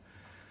gloria.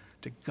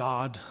 To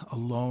God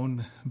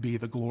alone be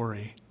the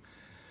glory.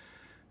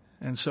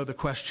 And so the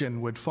question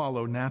would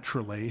follow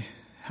naturally,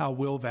 how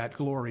will that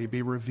glory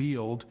be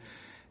revealed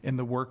in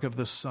the work of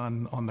the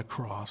Son on the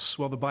cross?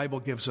 Well, the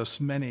Bible gives us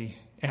many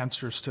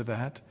answers to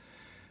that.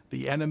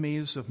 The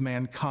enemies of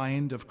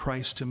mankind, of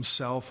Christ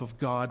himself, of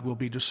God, will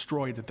be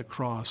destroyed at the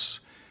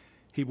cross.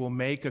 He will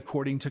make,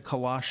 according to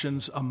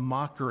Colossians, a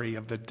mockery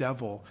of the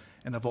devil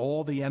and of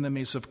all the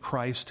enemies of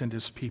Christ and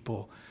his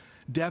people.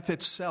 Death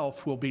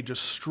itself will be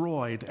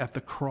destroyed at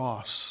the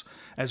cross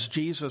as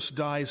Jesus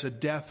dies a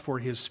death for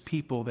his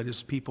people, that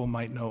his people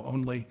might know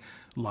only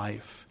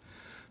life.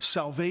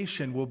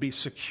 Salvation will be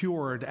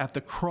secured at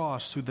the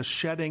cross through the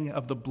shedding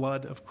of the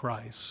blood of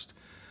Christ,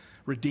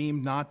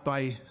 redeemed not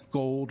by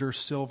gold or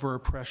silver or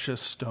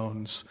precious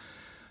stones,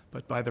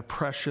 but by the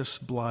precious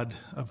blood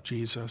of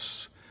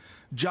Jesus.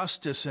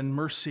 Justice and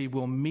mercy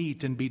will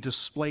meet and be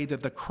displayed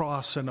at the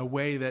cross in a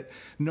way that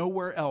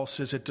nowhere else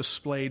is it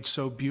displayed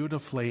so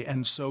beautifully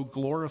and so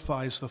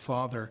glorifies the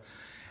Father.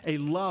 A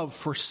love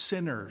for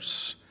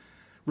sinners,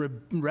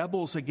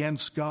 rebels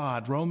against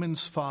God,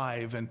 Romans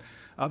 5 and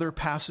other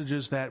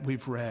passages that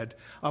we've read.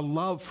 A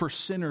love for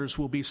sinners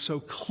will be so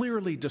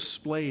clearly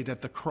displayed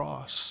at the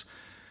cross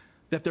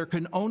that there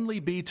can only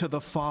be to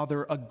the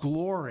Father a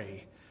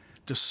glory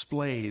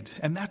displayed.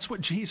 And that's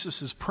what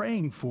Jesus is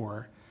praying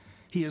for.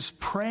 He is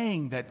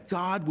praying that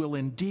God will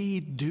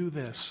indeed do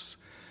this.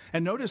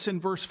 And notice in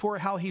verse 4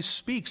 how he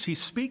speaks. He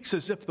speaks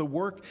as if the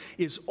work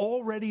is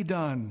already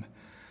done.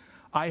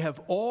 I have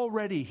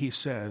already, he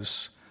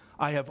says,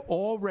 I have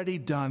already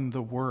done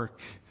the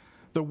work.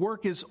 The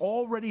work is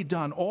already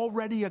done,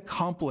 already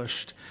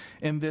accomplished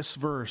in this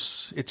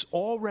verse. It's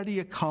already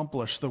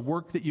accomplished, the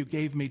work that you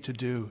gave me to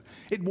do.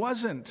 It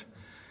wasn't,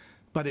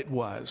 but it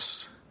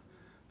was.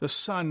 The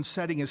Son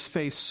setting his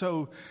face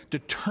so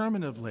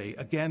determinedly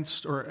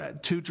against or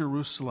to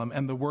Jerusalem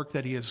and the work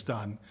that he has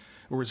done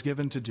or was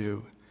given to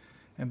do.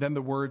 And then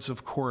the words,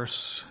 of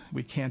course,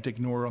 we can't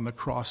ignore on the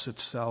cross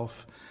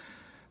itself.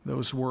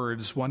 Those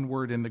words, one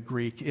word in the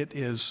Greek, it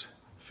is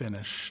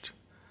finished.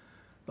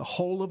 The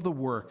whole of the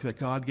work that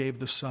God gave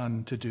the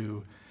Son to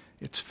do,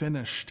 it's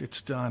finished,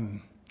 it's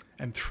done.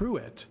 And through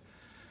it,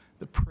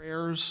 the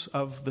prayers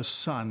of the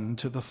Son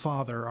to the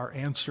Father are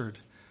answered.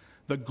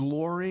 The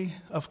glory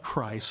of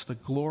Christ, the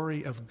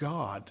glory of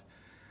God,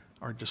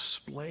 are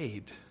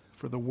displayed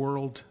for the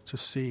world to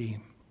see.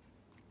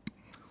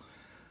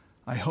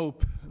 I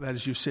hope that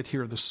as you sit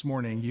here this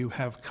morning, you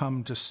have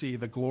come to see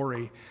the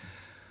glory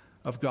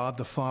of God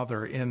the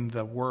Father in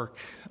the work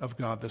of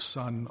God the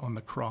Son on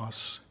the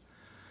cross.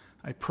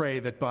 I pray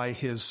that by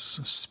his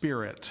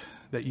Spirit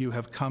that you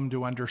have come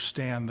to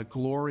understand the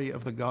glory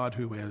of the God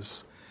who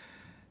is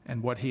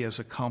and what he has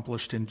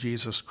accomplished in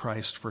Jesus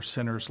Christ for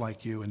sinners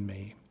like you and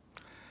me.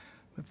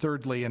 But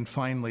thirdly and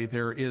finally,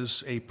 there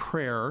is a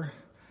prayer,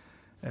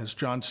 as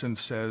Johnson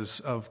says,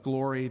 of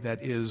glory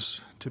that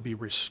is to be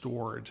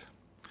restored.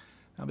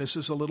 Now, this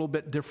is a little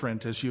bit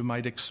different, as you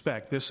might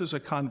expect. This is a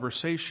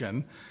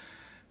conversation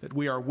that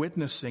we are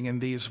witnessing in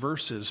these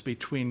verses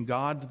between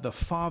God the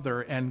Father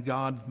and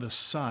God the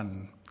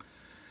Son.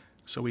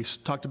 So we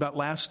talked about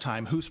last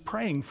time, who's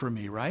praying for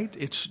me, right?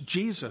 It's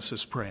Jesus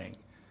is praying,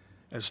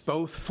 as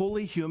both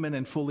fully human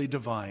and fully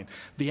divine.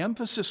 The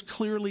emphasis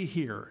clearly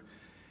here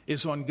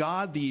is on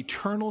God the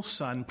eternal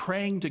Son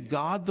praying to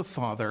God the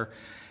Father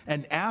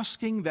and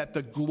asking that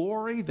the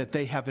glory that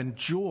they have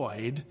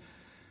enjoyed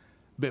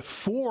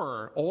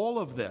before all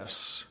of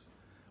this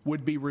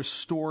would be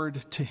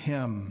restored to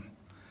him.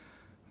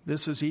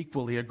 This is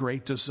equally a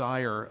great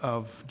desire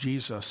of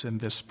Jesus in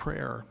this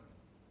prayer.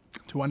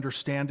 To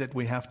understand it,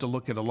 we have to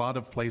look at a lot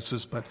of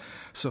places, but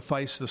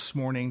suffice this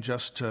morning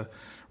just to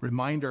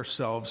remind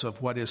ourselves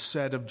of what is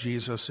said of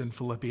Jesus in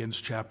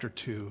Philippians chapter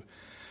 2.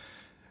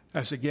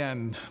 As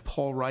again,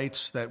 Paul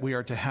writes that we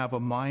are to have a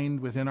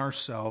mind within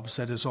ourselves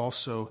that is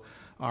also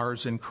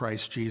ours in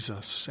Christ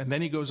Jesus. And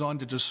then he goes on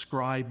to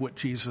describe what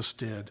Jesus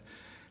did,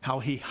 how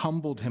he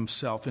humbled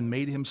himself and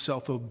made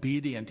himself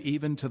obedient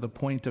even to the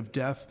point of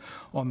death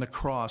on the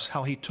cross,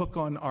 how he took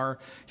on our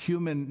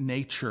human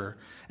nature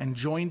and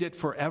joined it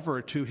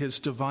forever to his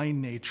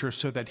divine nature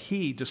so that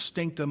he,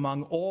 distinct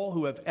among all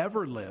who have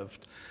ever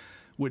lived,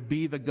 would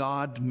be the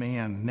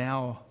God-man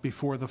now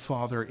before the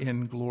Father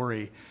in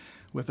glory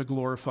with a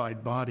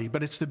glorified body.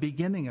 But it's the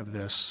beginning of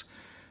this.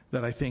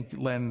 that I think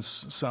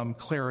lends some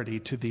clarity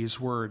to these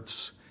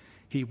words.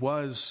 He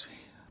was,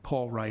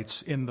 Paul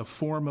writes, in the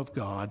form of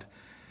God,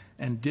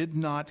 and did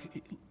not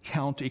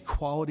count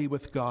equality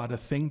with God a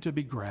thing to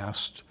be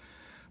grasped,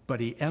 but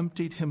he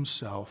emptied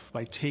himself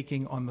by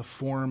taking on the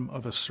form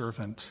of a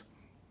servant.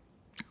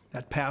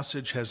 That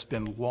passage has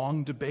been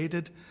long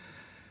debated.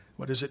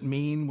 What does it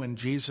mean when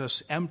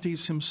Jesus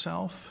empties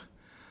himself?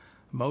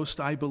 Most,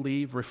 I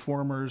believe,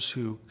 reformers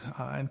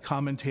and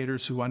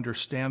commentators who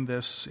understand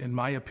this, in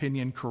my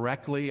opinion,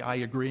 correctly, I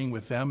agreeing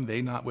with them,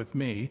 they not with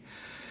me,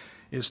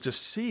 is to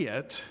see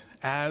it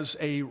as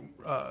a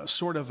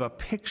sort of a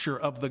picture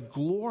of the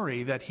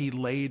glory that he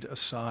laid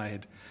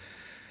aside.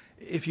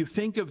 If you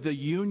think of the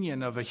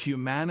union of a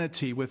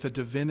humanity with a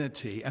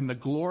divinity and the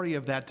glory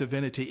of that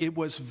divinity, it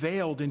was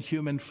veiled in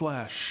human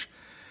flesh.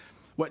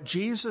 What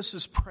Jesus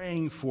is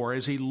praying for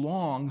is he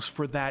longs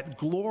for that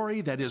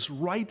glory that is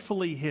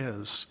rightfully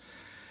his,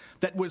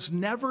 that was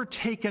never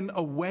taken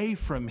away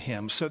from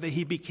him so that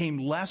he became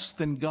less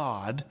than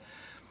God,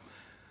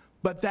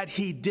 but that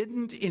he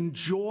didn't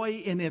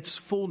enjoy in its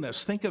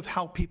fullness. Think of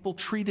how people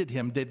treated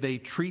him. Did they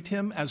treat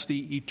him as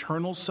the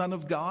eternal Son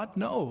of God?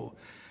 No.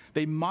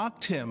 They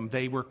mocked him.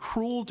 They were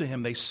cruel to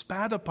him. They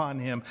spat upon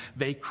him.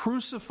 They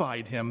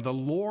crucified him, the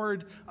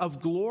Lord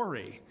of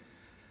glory.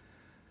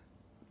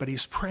 But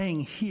he's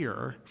praying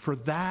here for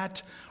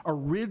that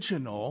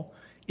original,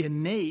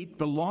 innate,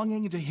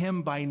 belonging to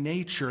him by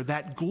nature,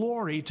 that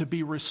glory to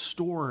be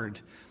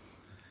restored.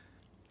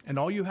 And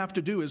all you have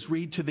to do is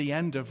read to the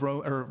end of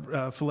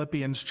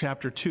Philippians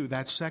chapter 2,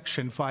 that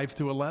section 5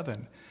 through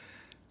 11.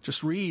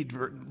 Just read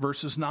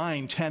verses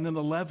 9, 10, and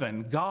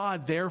 11.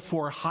 God,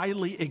 therefore,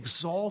 highly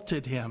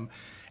exalted him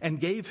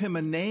and gave him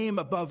a name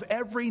above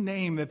every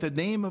name, that the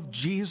name of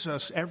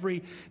Jesus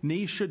every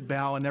knee should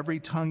bow and every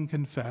tongue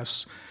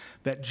confess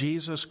that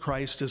Jesus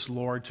Christ is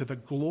Lord, to the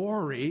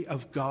glory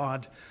of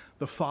God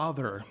the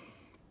Father.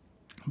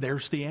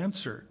 There's the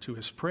answer to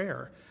his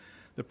prayer,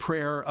 the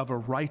prayer of a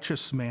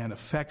righteous man,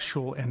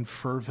 effectual and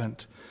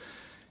fervent.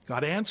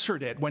 God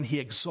answered it when he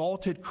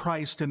exalted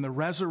Christ in the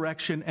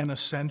resurrection and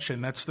ascension.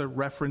 That's the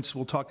reference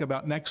we'll talk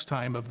about next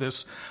time of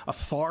this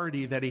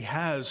authority that he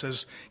has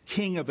as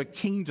king of a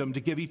kingdom to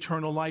give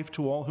eternal life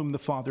to all whom the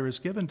Father has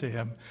given to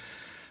him.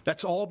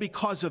 That's all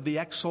because of the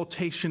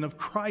exaltation of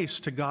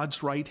Christ to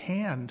God's right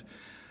hand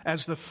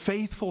as the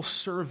faithful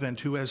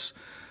servant who has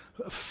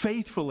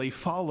faithfully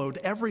followed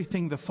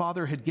everything the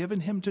Father had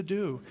given him to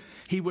do.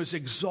 He was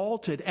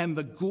exalted, and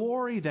the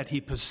glory that he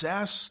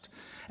possessed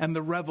and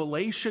the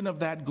revelation of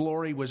that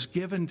glory was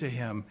given to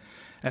him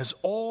as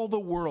all the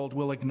world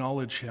will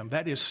acknowledge him.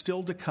 That is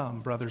still to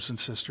come, brothers and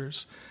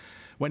sisters.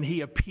 When he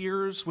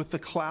appears with the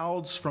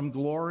clouds from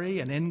glory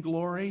and in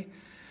glory,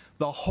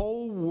 the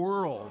whole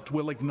world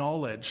will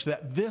acknowledge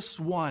that this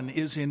one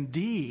is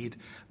indeed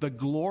the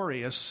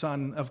glorious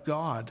Son of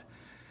God.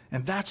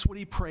 And that's what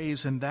he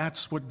prays, and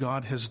that's what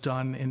God has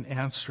done in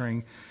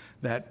answering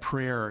that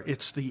prayer.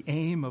 It's the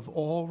aim of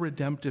all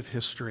redemptive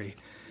history,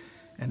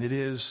 and it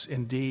is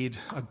indeed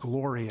a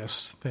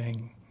glorious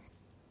thing.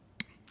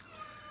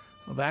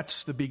 Well,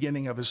 that's the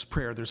beginning of his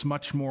prayer. There's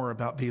much more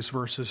about these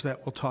verses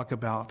that we'll talk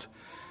about,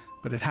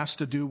 but it has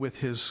to do with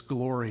his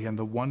glory and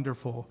the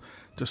wonderful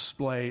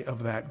display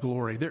of that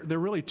glory. There are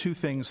really two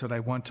things that I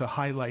want to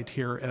highlight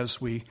here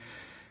as we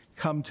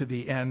come to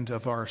the end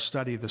of our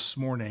study this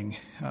morning.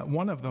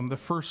 One of them, the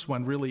first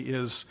one, really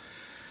is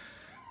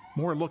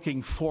more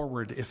looking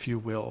forward, if you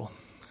will,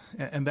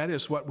 and that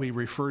is what we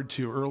referred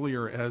to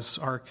earlier as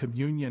our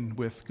communion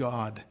with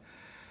God.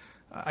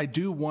 I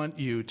do want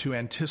you to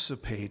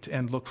anticipate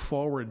and look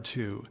forward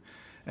to,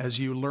 as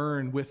you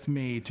learn with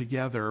me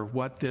together,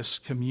 what this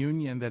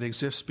communion that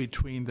exists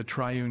between the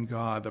triune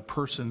God, the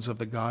persons of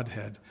the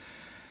Godhead,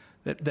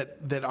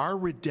 that our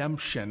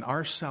redemption,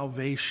 our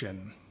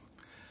salvation,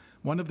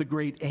 one of the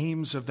great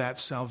aims of that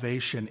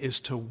salvation is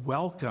to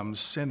welcome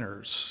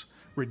sinners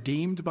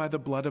redeemed by the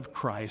blood of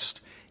Christ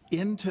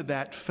into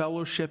that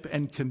fellowship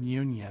and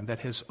communion that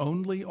has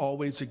only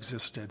always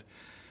existed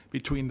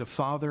between the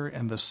Father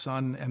and the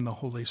Son and the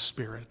Holy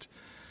Spirit.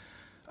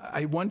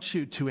 I want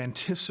you to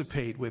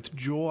anticipate with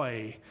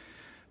joy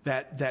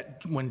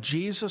that when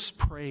Jesus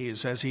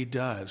prays as he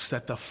does,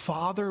 that the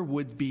Father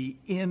would be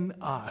in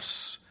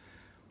us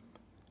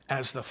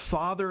as the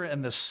Father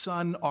and the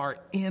Son are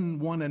in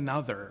one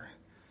another.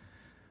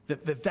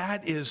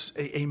 That is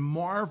a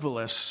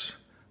marvelous,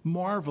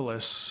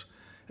 marvelous,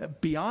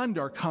 beyond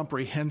our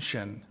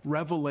comprehension,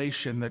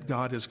 revelation that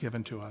God has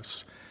given to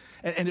us.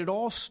 And it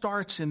all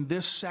starts in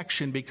this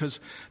section because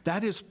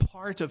that is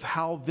part of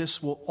how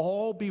this will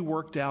all be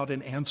worked out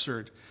and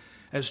answered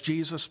as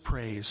Jesus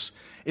prays,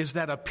 is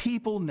that a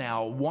people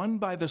now, won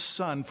by the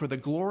Son for the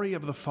glory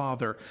of the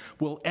Father,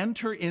 will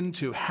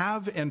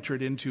have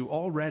entered into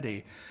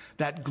already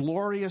that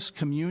glorious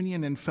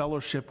communion and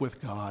fellowship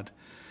with God.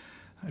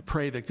 I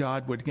pray that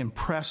God would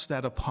impress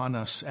that upon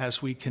us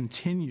as we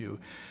continue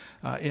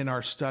in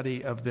our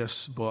study of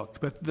this book.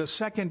 But the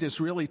second is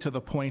really to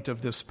the point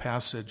of this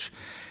passage,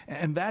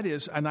 and that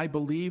is, and I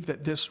believe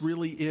that this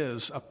really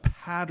is a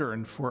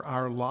pattern for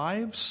our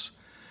lives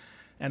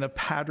and a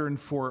pattern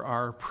for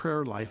our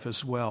prayer life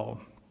as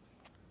well.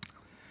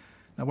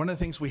 Now, one of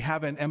the things we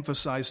haven't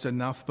emphasized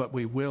enough, but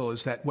we will,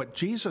 is that what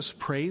Jesus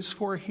prays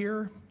for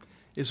here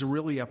is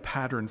really a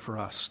pattern for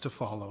us to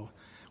follow.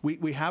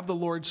 We have the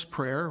Lord's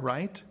Prayer,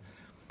 right?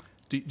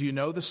 Do you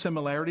know the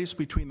similarities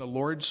between the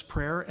Lord's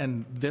Prayer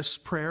and this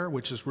prayer,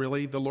 which is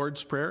really the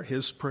Lord's Prayer,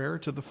 his prayer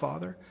to the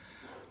Father?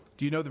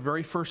 Do you know the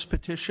very first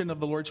petition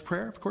of the Lord's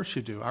Prayer? Of course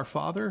you do. Our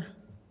Father,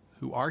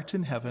 who art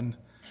in heaven,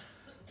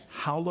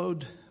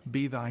 hallowed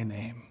be thy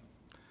name.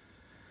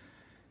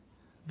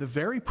 The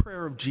very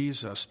prayer of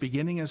Jesus,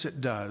 beginning as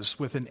it does,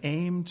 with an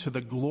aim to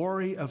the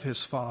glory of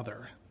his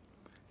Father,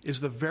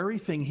 is the very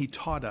thing he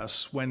taught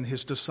us when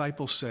his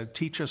disciples said,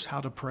 teach us how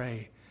to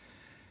pray.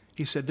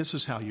 He said, this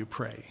is how you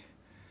pray.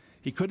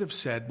 He could have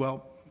said,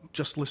 well,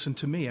 just listen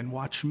to me and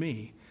watch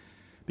me.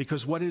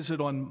 Because what is it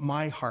on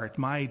my heart,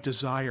 my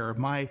desire,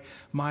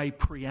 my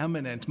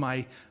preeminent,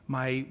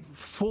 my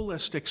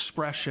fullest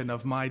expression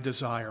of my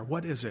desire?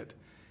 What is it?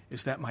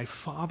 Is that my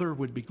Father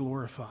would be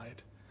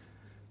glorified.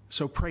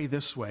 So pray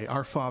this way,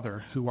 our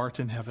Father who art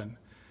in heaven,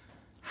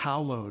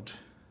 hallowed,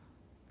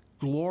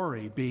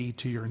 glory be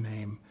to your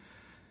name.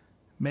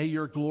 May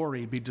your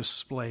glory be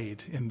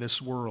displayed in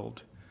this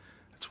world.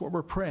 That's what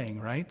we're praying,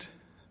 right?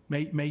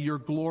 May your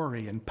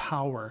glory and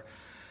power,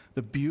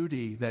 the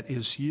beauty that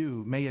is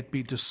you, may it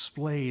be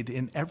displayed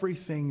in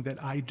everything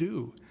that I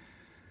do.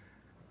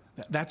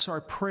 That's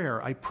our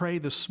prayer. I pray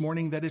this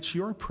morning that it's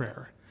your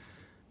prayer.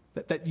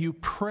 That you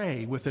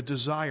pray with a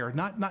desire,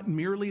 not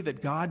merely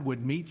that God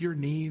would meet your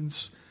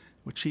needs,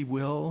 which he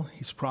will,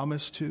 he's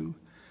promised to,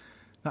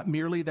 not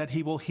merely that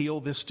he will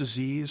heal this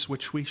disease,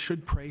 which we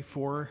should pray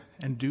for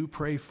and do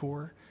pray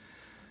for,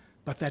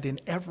 but that in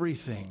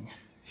everything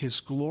his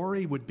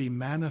glory would be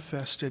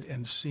manifested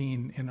and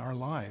seen in our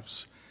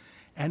lives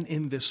and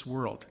in this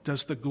world.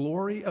 Does the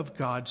glory of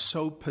God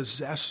so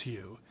possess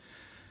you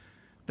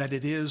that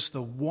it is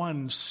the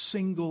one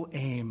single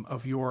aim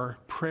of your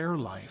prayer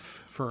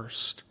life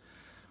first?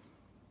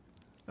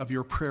 Of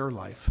your prayer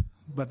life.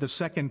 But the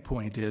second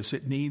point is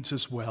it needs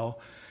as well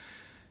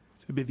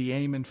to be the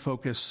aim and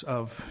focus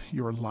of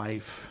your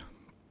life.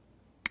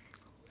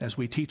 As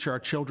we teach our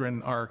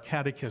children our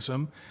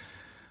catechism,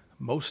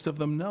 most of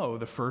them know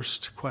the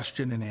first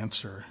question and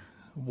answer.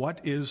 What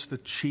is the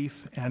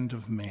chief end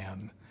of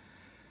man?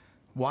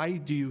 Why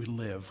do you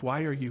live?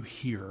 Why are you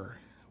here?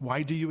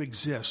 Why do you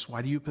exist?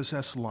 Why do you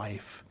possess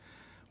life?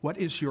 What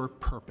is your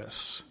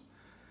purpose?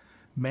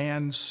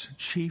 Man's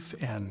chief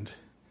end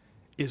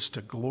is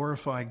to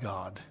glorify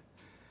God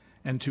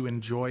and to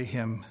enjoy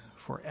him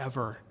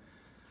forever.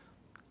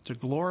 To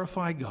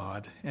glorify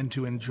God and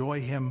to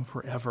enjoy him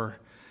forever.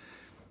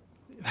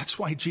 That's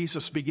why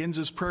Jesus begins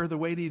his prayer the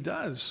way he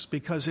does,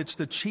 because it's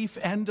the chief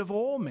end of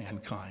all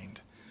mankind,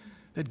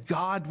 that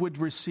God would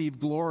receive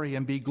glory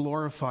and be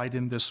glorified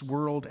in this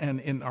world and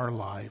in our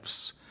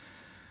lives.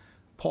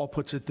 Paul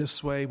puts it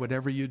this way,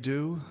 whatever you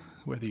do,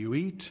 whether you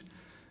eat,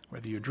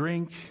 whether you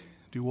drink,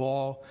 do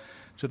all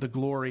to the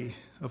glory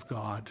of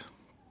God.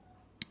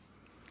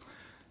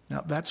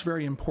 Now, that's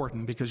very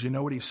important because you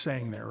know what he's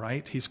saying there,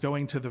 right? He's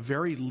going to the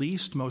very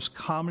least, most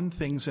common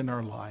things in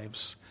our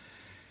lives.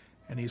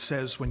 And he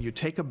says, when you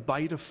take a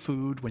bite of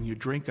food, when you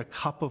drink a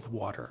cup of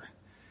water,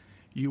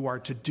 you are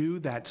to do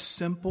that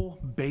simple,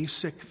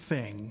 basic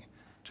thing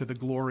to the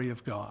glory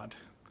of God.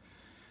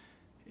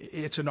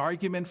 It's an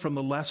argument from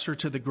the lesser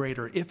to the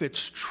greater. If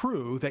it's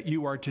true that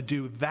you are to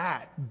do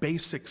that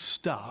basic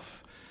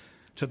stuff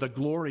to the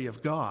glory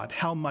of God,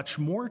 how much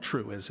more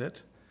true is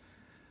it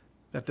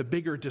that the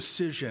bigger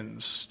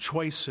decisions,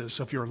 choices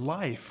of your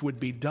life would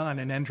be done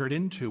and entered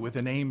into with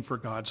an aim for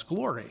God's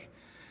glory?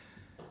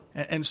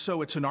 And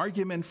so it's an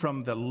argument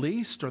from the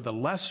least or the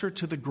lesser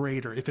to the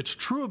greater. If it's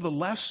true of the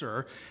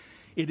lesser,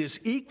 it is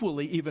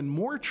equally even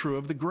more true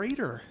of the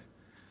greater.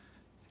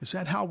 Is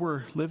that how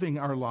we're living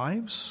our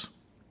lives?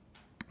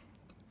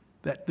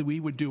 That we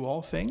would do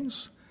all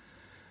things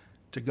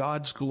to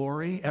God's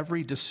glory,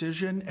 every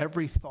decision,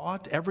 every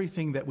thought,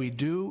 everything that we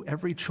do,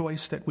 every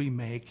choice that we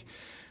make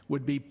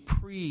would be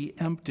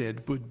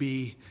preempted, would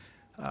be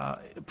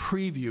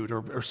previewed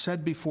or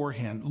said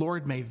beforehand.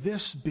 Lord, may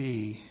this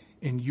be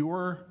in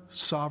your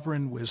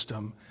sovereign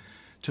wisdom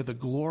to the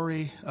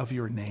glory of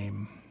your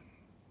name.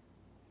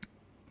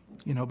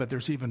 You know, but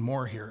there's even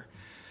more here.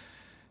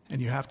 And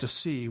you have to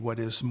see what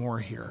is more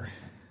here.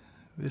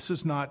 This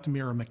is not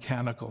mere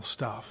mechanical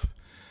stuff.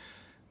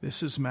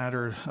 This is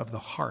matter of the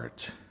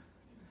heart.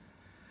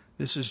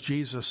 This is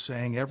Jesus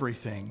saying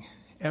everything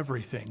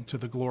to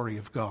the glory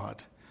of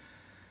God.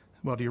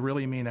 Well, do you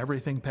really mean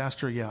everything,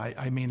 Pastor? Yeah,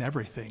 I mean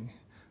everything.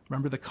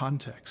 Remember the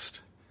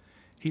context.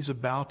 He's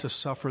about to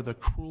suffer the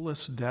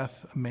cruelest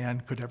death a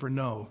man could ever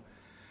know.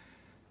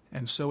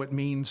 And so it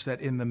means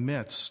that in the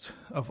midst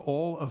of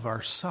all of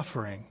our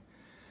suffering,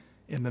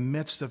 in the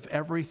midst of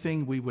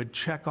everything, we would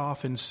check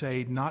off and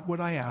say, not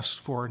what I asked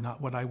for,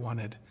 not what I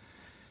wanted.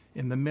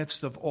 In the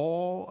midst of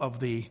all of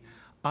the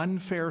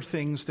unfair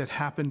things that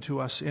happen to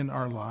us in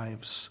our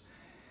lives,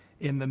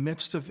 in the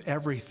midst of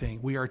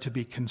everything, we are to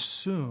be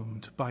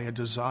consumed by a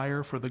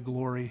desire for the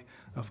glory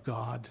of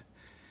God.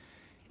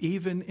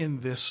 Even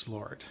in this,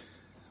 Lord,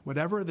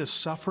 whatever the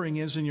suffering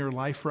is in your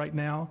life right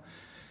now,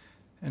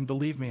 and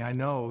believe me, I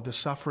know the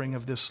suffering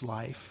of this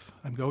life.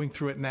 I'm going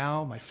through it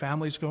now. My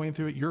family's going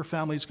through it. Your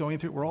family's going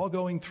through it. We're all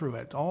going through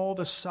it. All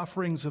the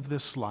sufferings of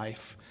this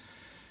life.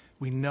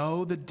 We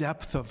know the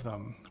depth of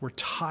them. We're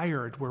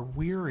tired. We're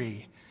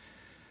weary.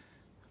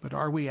 But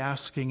are we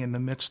asking in the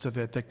midst of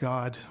it that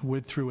God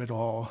would, through it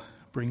all,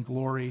 bring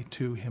glory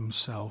to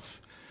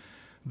himself?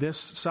 This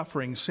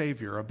suffering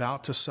Savior,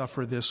 about to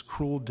suffer this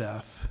cruel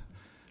death,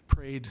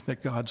 prayed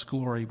that God's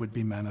glory would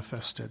be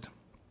manifested.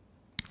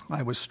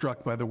 I was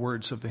struck by the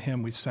words of the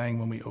hymn we sang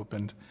when we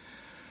opened.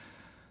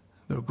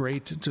 Though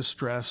great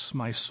distress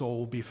my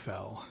soul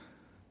befell,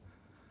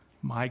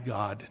 my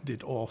God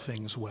did all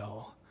things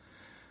well.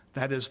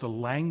 That is the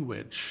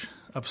language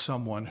of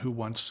someone who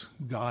wants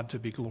God to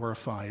be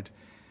glorified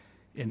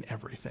in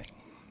everything.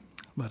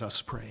 Let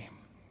us pray.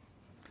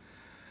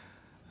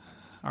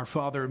 Our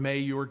Father, may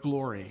your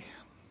glory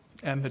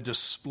and the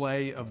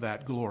display of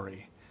that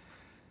glory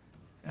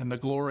and the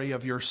glory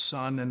of your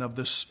Son and of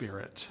the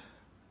Spirit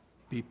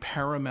be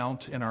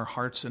paramount in our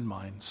hearts and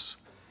minds,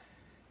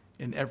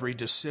 in every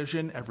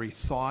decision, every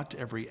thought,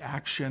 every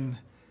action,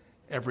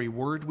 every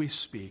word we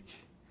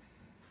speak.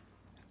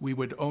 We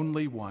would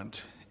only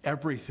want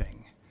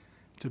everything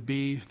to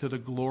be to the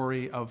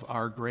glory of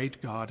our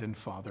great God and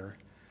Father,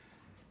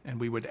 and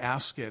we would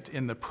ask it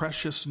in the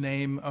precious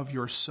name of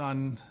your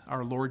Son,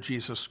 our Lord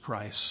Jesus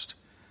Christ,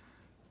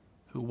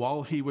 who,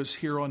 while he was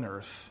here on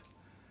earth,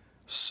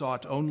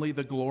 sought only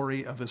the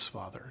glory of his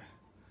Father.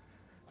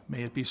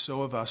 May it be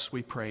so of us,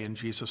 we pray in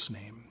Jesus'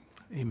 name.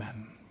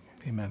 Amen.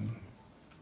 Amen.